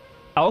here.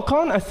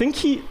 Alcon, I think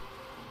he...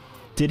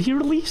 Did he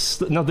release?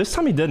 No, this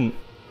time he didn't.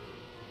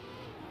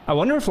 I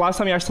wonder if last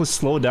time he actually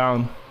slowed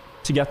down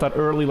to get that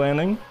early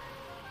landing.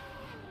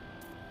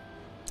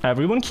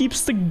 Everyone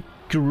keeps the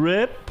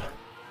grip.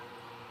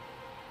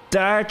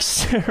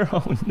 Dax.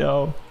 Oh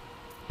no.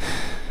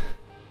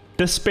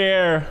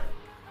 Despair.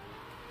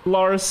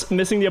 Lars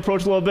missing the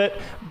approach a little bit.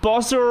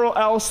 Buster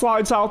L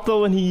slides out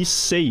though and he's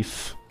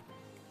safe.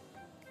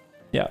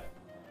 Yeah.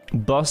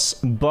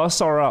 Bus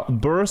RL.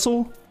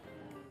 Bursel?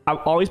 I've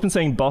always been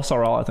saying Bus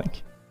RL, I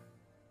think.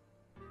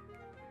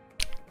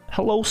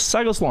 Hello,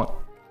 Sagoslon.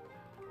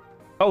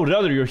 Oh,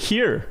 rather, you're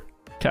here.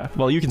 Okay,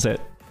 well, you can say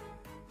it.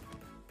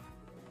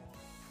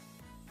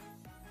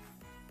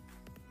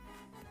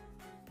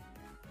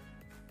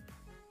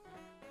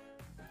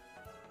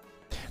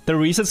 The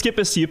reset skip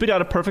is stupid. You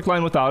had a perfect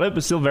line without it,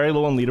 but still very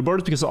low on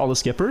leaderboards because of all the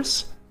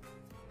skippers.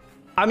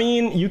 I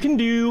mean, you can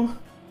do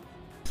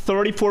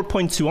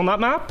 34.2 on that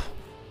map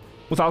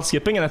without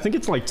skipping, and I think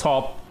it's like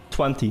top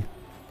 20.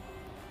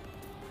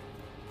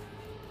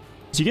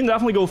 So you can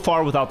definitely go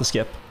far without the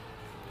skip.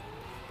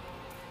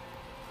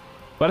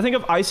 But I think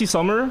of Icy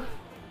Summer,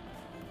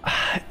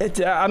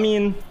 I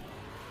mean,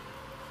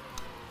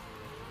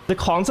 The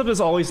concept is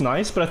always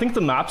nice, but I think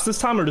the maps this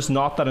time are just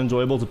not that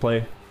enjoyable to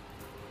play.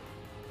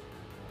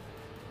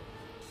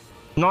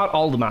 Not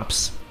all the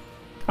maps.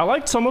 I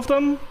liked some of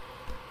them,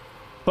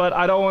 but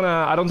I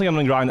don't think I'm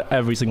gonna grind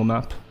every single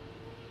map.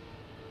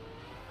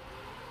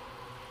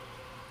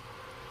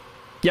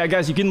 Yeah,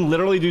 guys, you can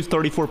literally do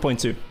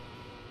 34.2.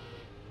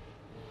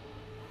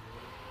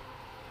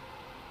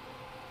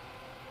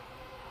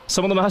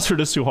 Some of the maps are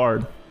just too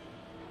hard.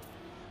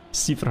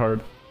 Stupid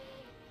hard.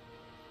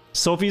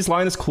 Sophie's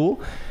line is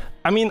cool.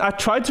 I mean, I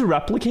tried to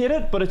replicate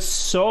it, but it's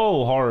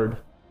so hard.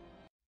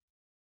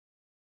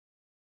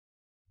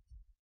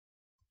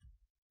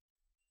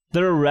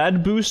 The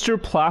red booster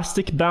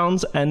plastic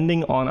bounds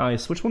ending on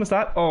ice. Which one is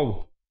that?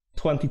 Oh,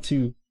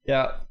 22.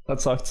 Yeah,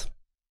 that sucked.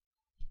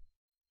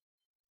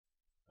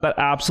 That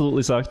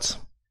absolutely sucked.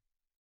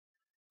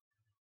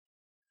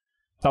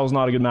 That was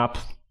not a good map.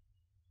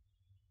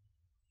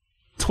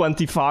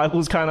 25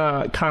 was kind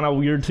of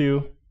weird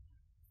too.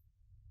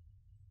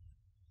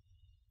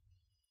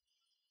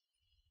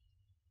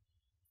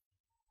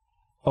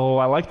 Oh,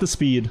 I like the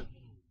speed.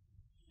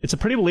 It's a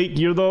pretty late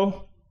gear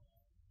though.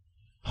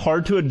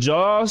 Hard to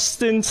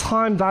adjust in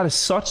time. That is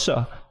such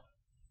a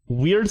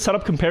weird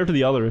setup compared to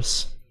the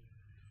others.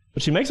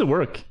 But she makes it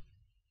work.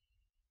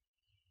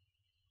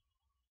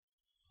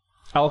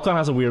 Alcon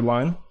has a weird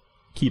line.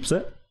 Keeps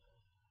it.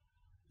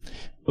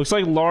 Looks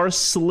like Lars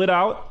slid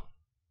out.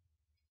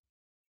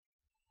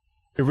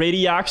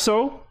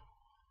 Radiaxo.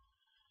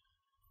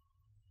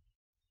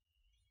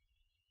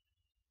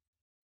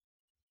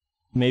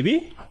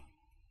 Maybe?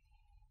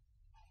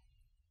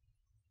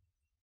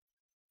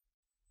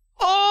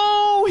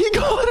 Oh, he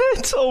got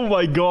it! Oh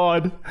my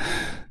god.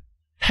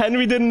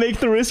 Henry didn't make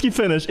the risky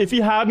finish. If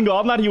he hadn't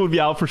gotten that, he would be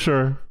out for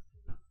sure.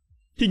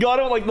 He got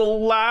it like the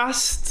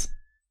last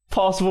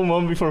possible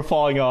moment before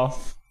falling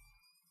off.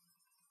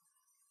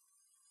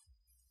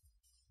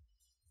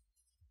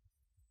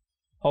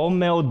 Oh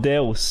meu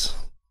Deus.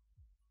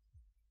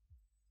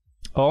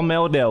 Oh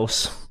meu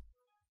Deus.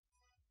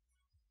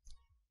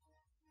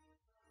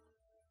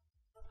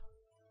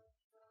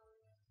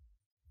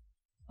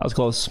 That was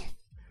close.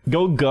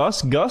 Go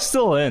Gus. Gus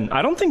still in.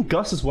 I don't think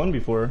Gus has won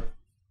before.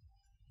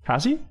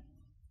 Has he?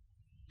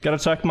 Gotta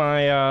check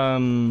my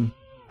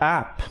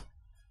app.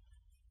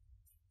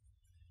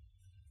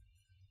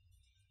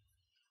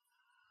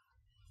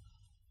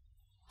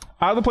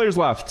 How are the players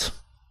left?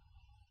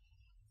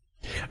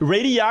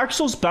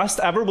 Radiaxel's best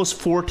ever was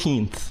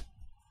 14th.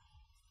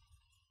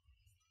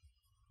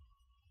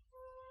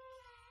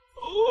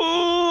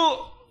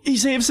 Oh, he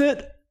saves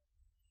it.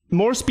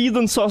 More speed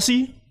than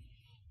Sussy.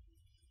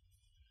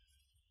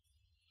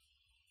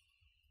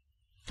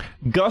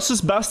 Gus's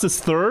best is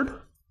 3rd.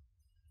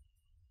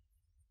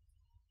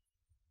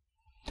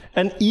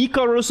 And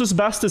Icarus's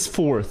best is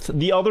 4th.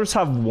 The others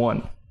have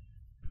 1.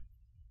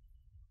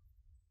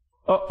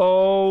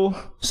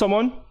 Uh-oh.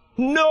 Someone?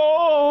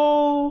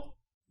 No!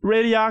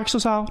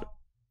 Radiaxel's out.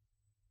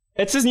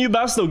 It's his new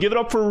best though. Give it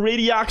up for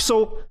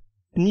Radiaxel.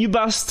 New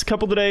best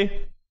couple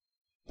today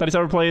that he's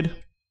ever played.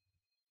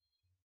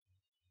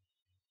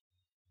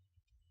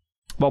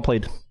 Well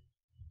played.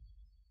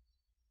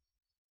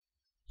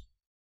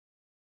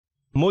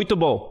 Muito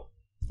bom.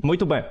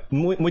 Muito bem.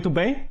 Muito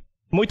bem?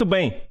 Muito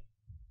bem.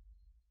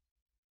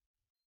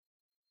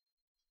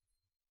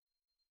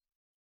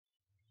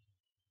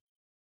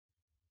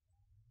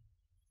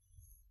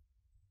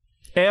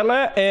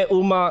 Ela é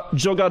uma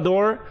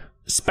jogador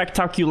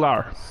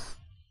espetacular.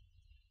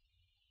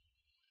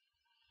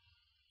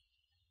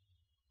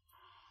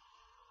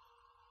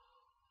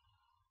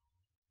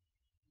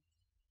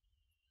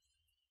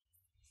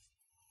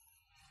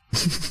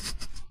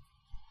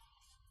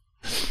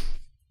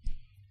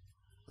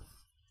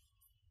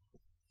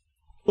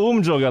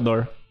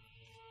 Jogador.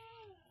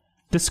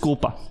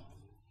 Desculpa.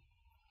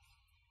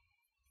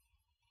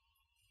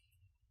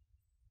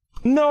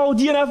 No,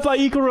 DNF by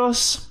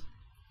Icarus.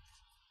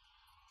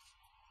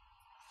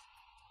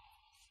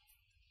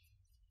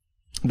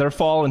 They're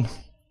falling.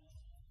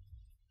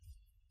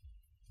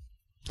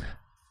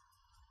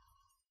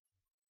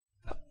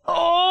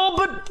 Oh,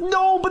 but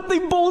no, but they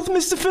both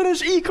missed the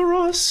finish,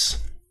 Icarus.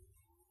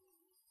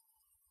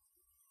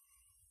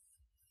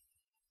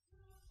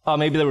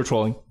 Maybe they were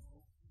trolling.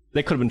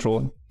 They could have been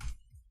trolling.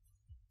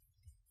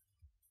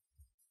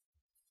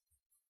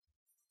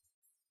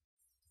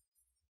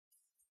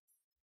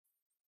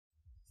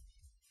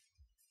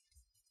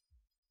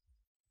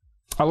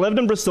 I lived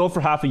in Brazil for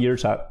half a year,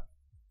 chat.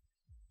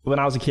 When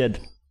I was a kid.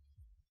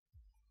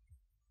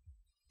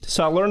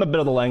 So I learned a bit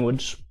of the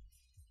language.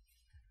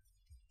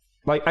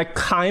 Like, I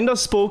kind of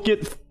spoke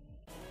it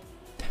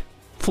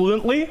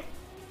fluently,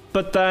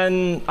 but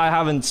then I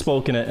haven't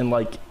spoken it in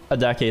like a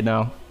decade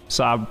now,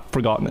 so I've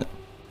forgotten it.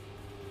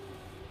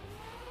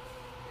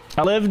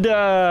 I lived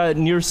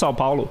near Sao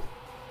Paulo.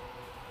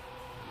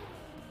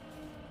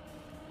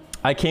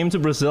 I came to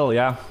Brazil,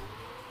 yeah.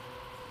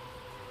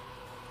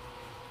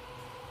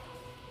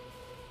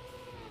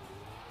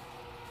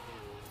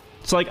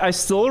 So like, I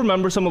still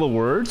remember some of the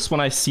words when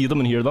I see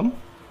them and hear them,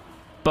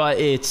 but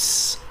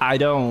it's, I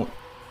don't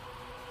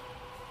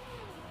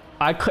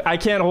I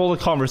can't hold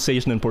a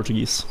conversation in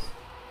Portuguese.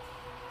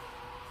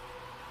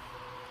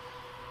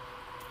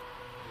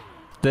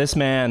 This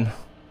man.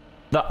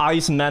 The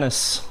Ice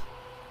Menace.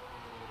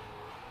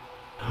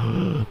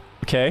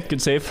 Okay,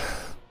 good save.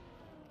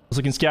 Was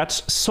looking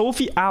sketch.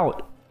 Sophie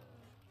out.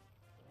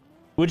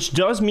 Which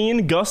does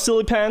mean Gus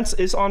Silly Pants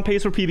is on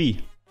pace for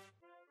PB.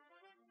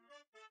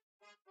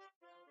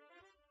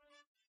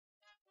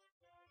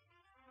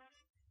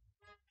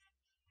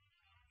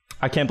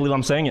 I can't believe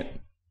I'm saying it.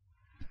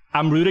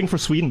 I'm rooting for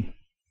Sweden.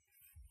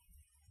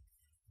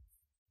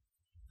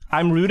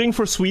 I'm rooting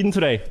for Sweden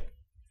today.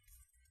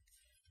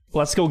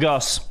 Let's go,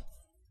 Gus.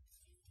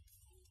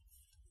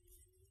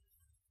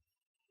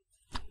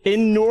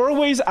 In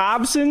Norway's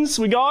absence,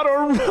 we got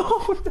our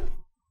road.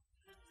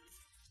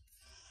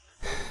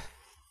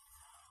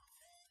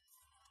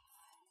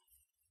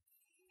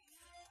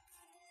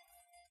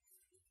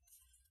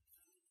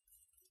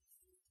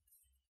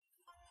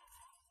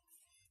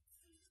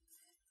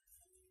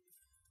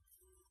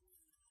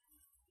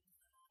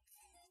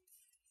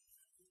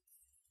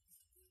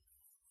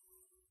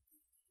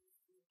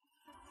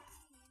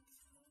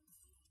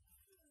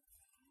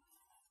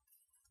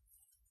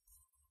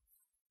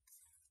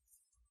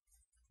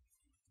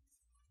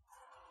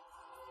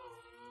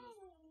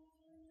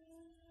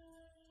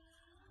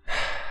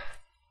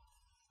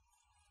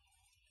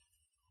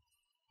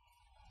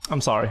 I'm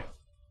sorry.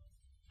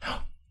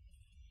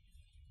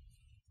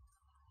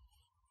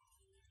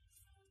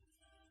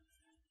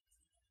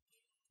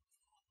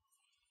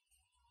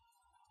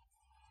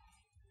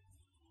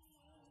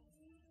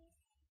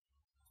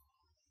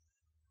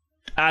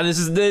 This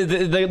is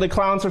the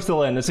clowns are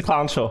still in. It's a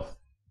clown show.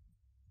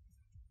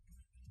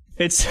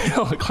 It's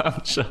still a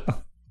clown show.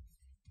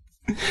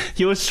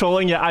 He was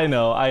trolling. Yeah, I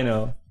know. I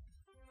know.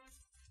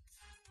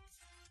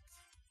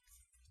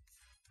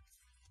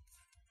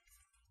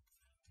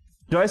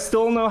 Do I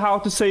still know how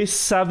to say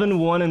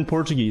 7-1 in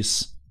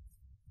Portuguese?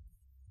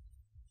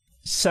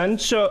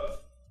 Sancha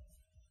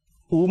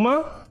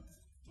Uma?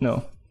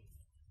 No.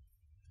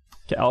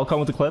 Okay, I'll come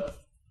with the clip.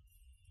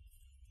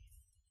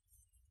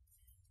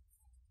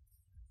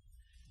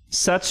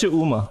 Sete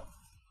Uma.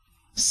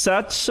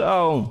 Sete...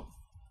 Oh.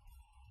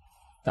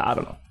 I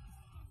don't know.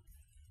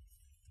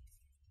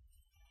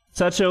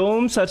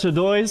 Sete sete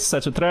dois,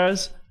 sete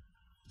três,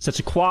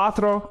 sete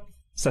quatro,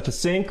 sete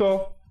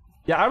cinco.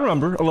 Yeah, I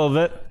remember a little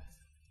bit.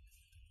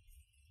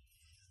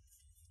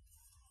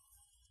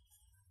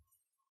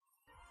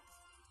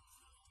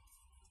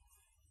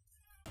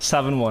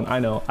 Seven one. I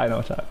know,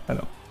 chat. I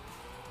know.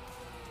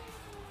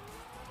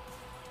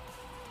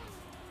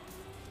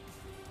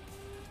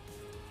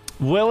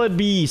 Will it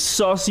be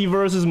Sussy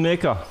versus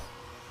Mika?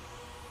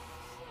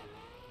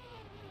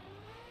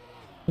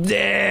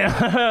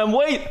 Damn!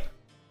 Wait!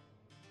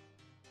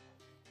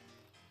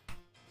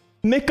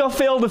 Mika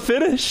failed to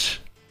finish.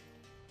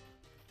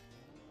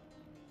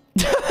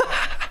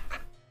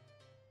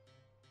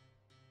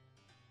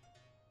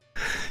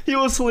 He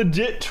was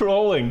legit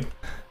trolling.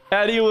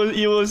 And he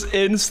was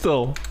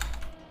insta.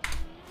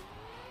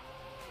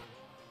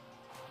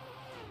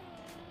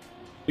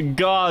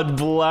 God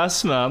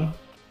bless, man.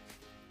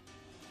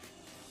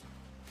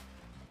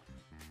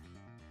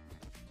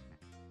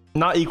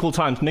 Not equal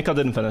times. Mika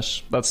didn't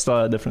finish. That's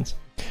the difference.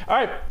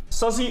 Alright,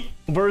 Sussy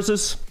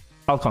versus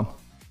Alcon.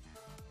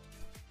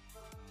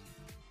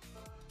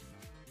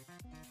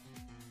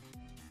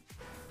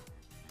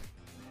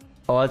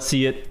 Let's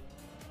see it.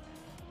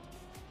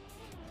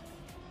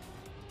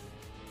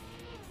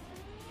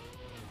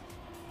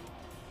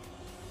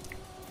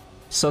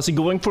 Sussy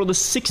going for the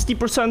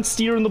 60%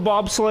 steer in the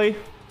bobsleigh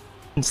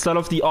instead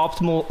of the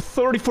optimal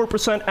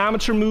 34%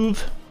 amateur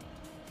move.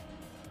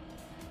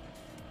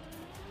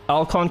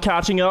 Alcon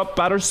catching up,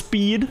 better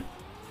speed.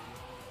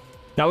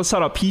 Now the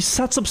setup. He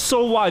sets up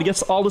so wide,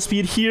 gets all the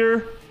speed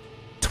here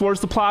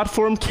towards the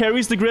platform,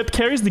 carries the grip,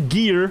 carries the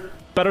gear.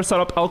 Better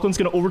setup. Alcon's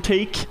gonna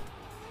overtake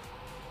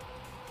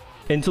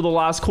into the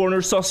last corner.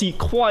 Sussy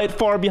quite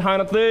far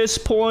behind at this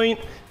point.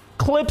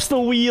 Clips the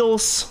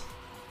wheels.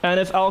 And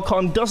if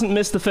Alcon doesn't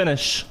miss the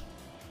finish,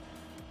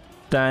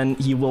 then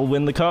he will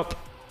win the cup.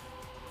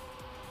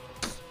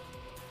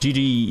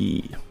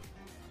 GG.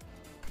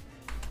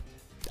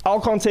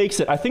 Alcon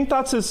takes it. I think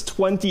that's his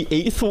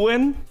 28th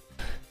win.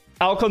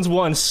 Alcon's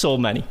won so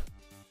many.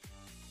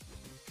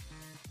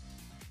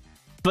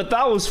 But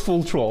that was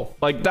full troll.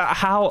 Like that,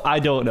 how? I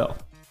don't know.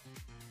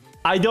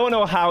 I don't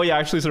know how he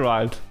actually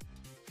survived.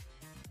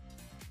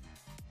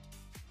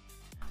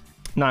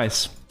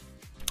 Nice.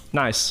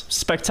 Nice.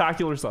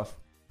 Spectacular stuff.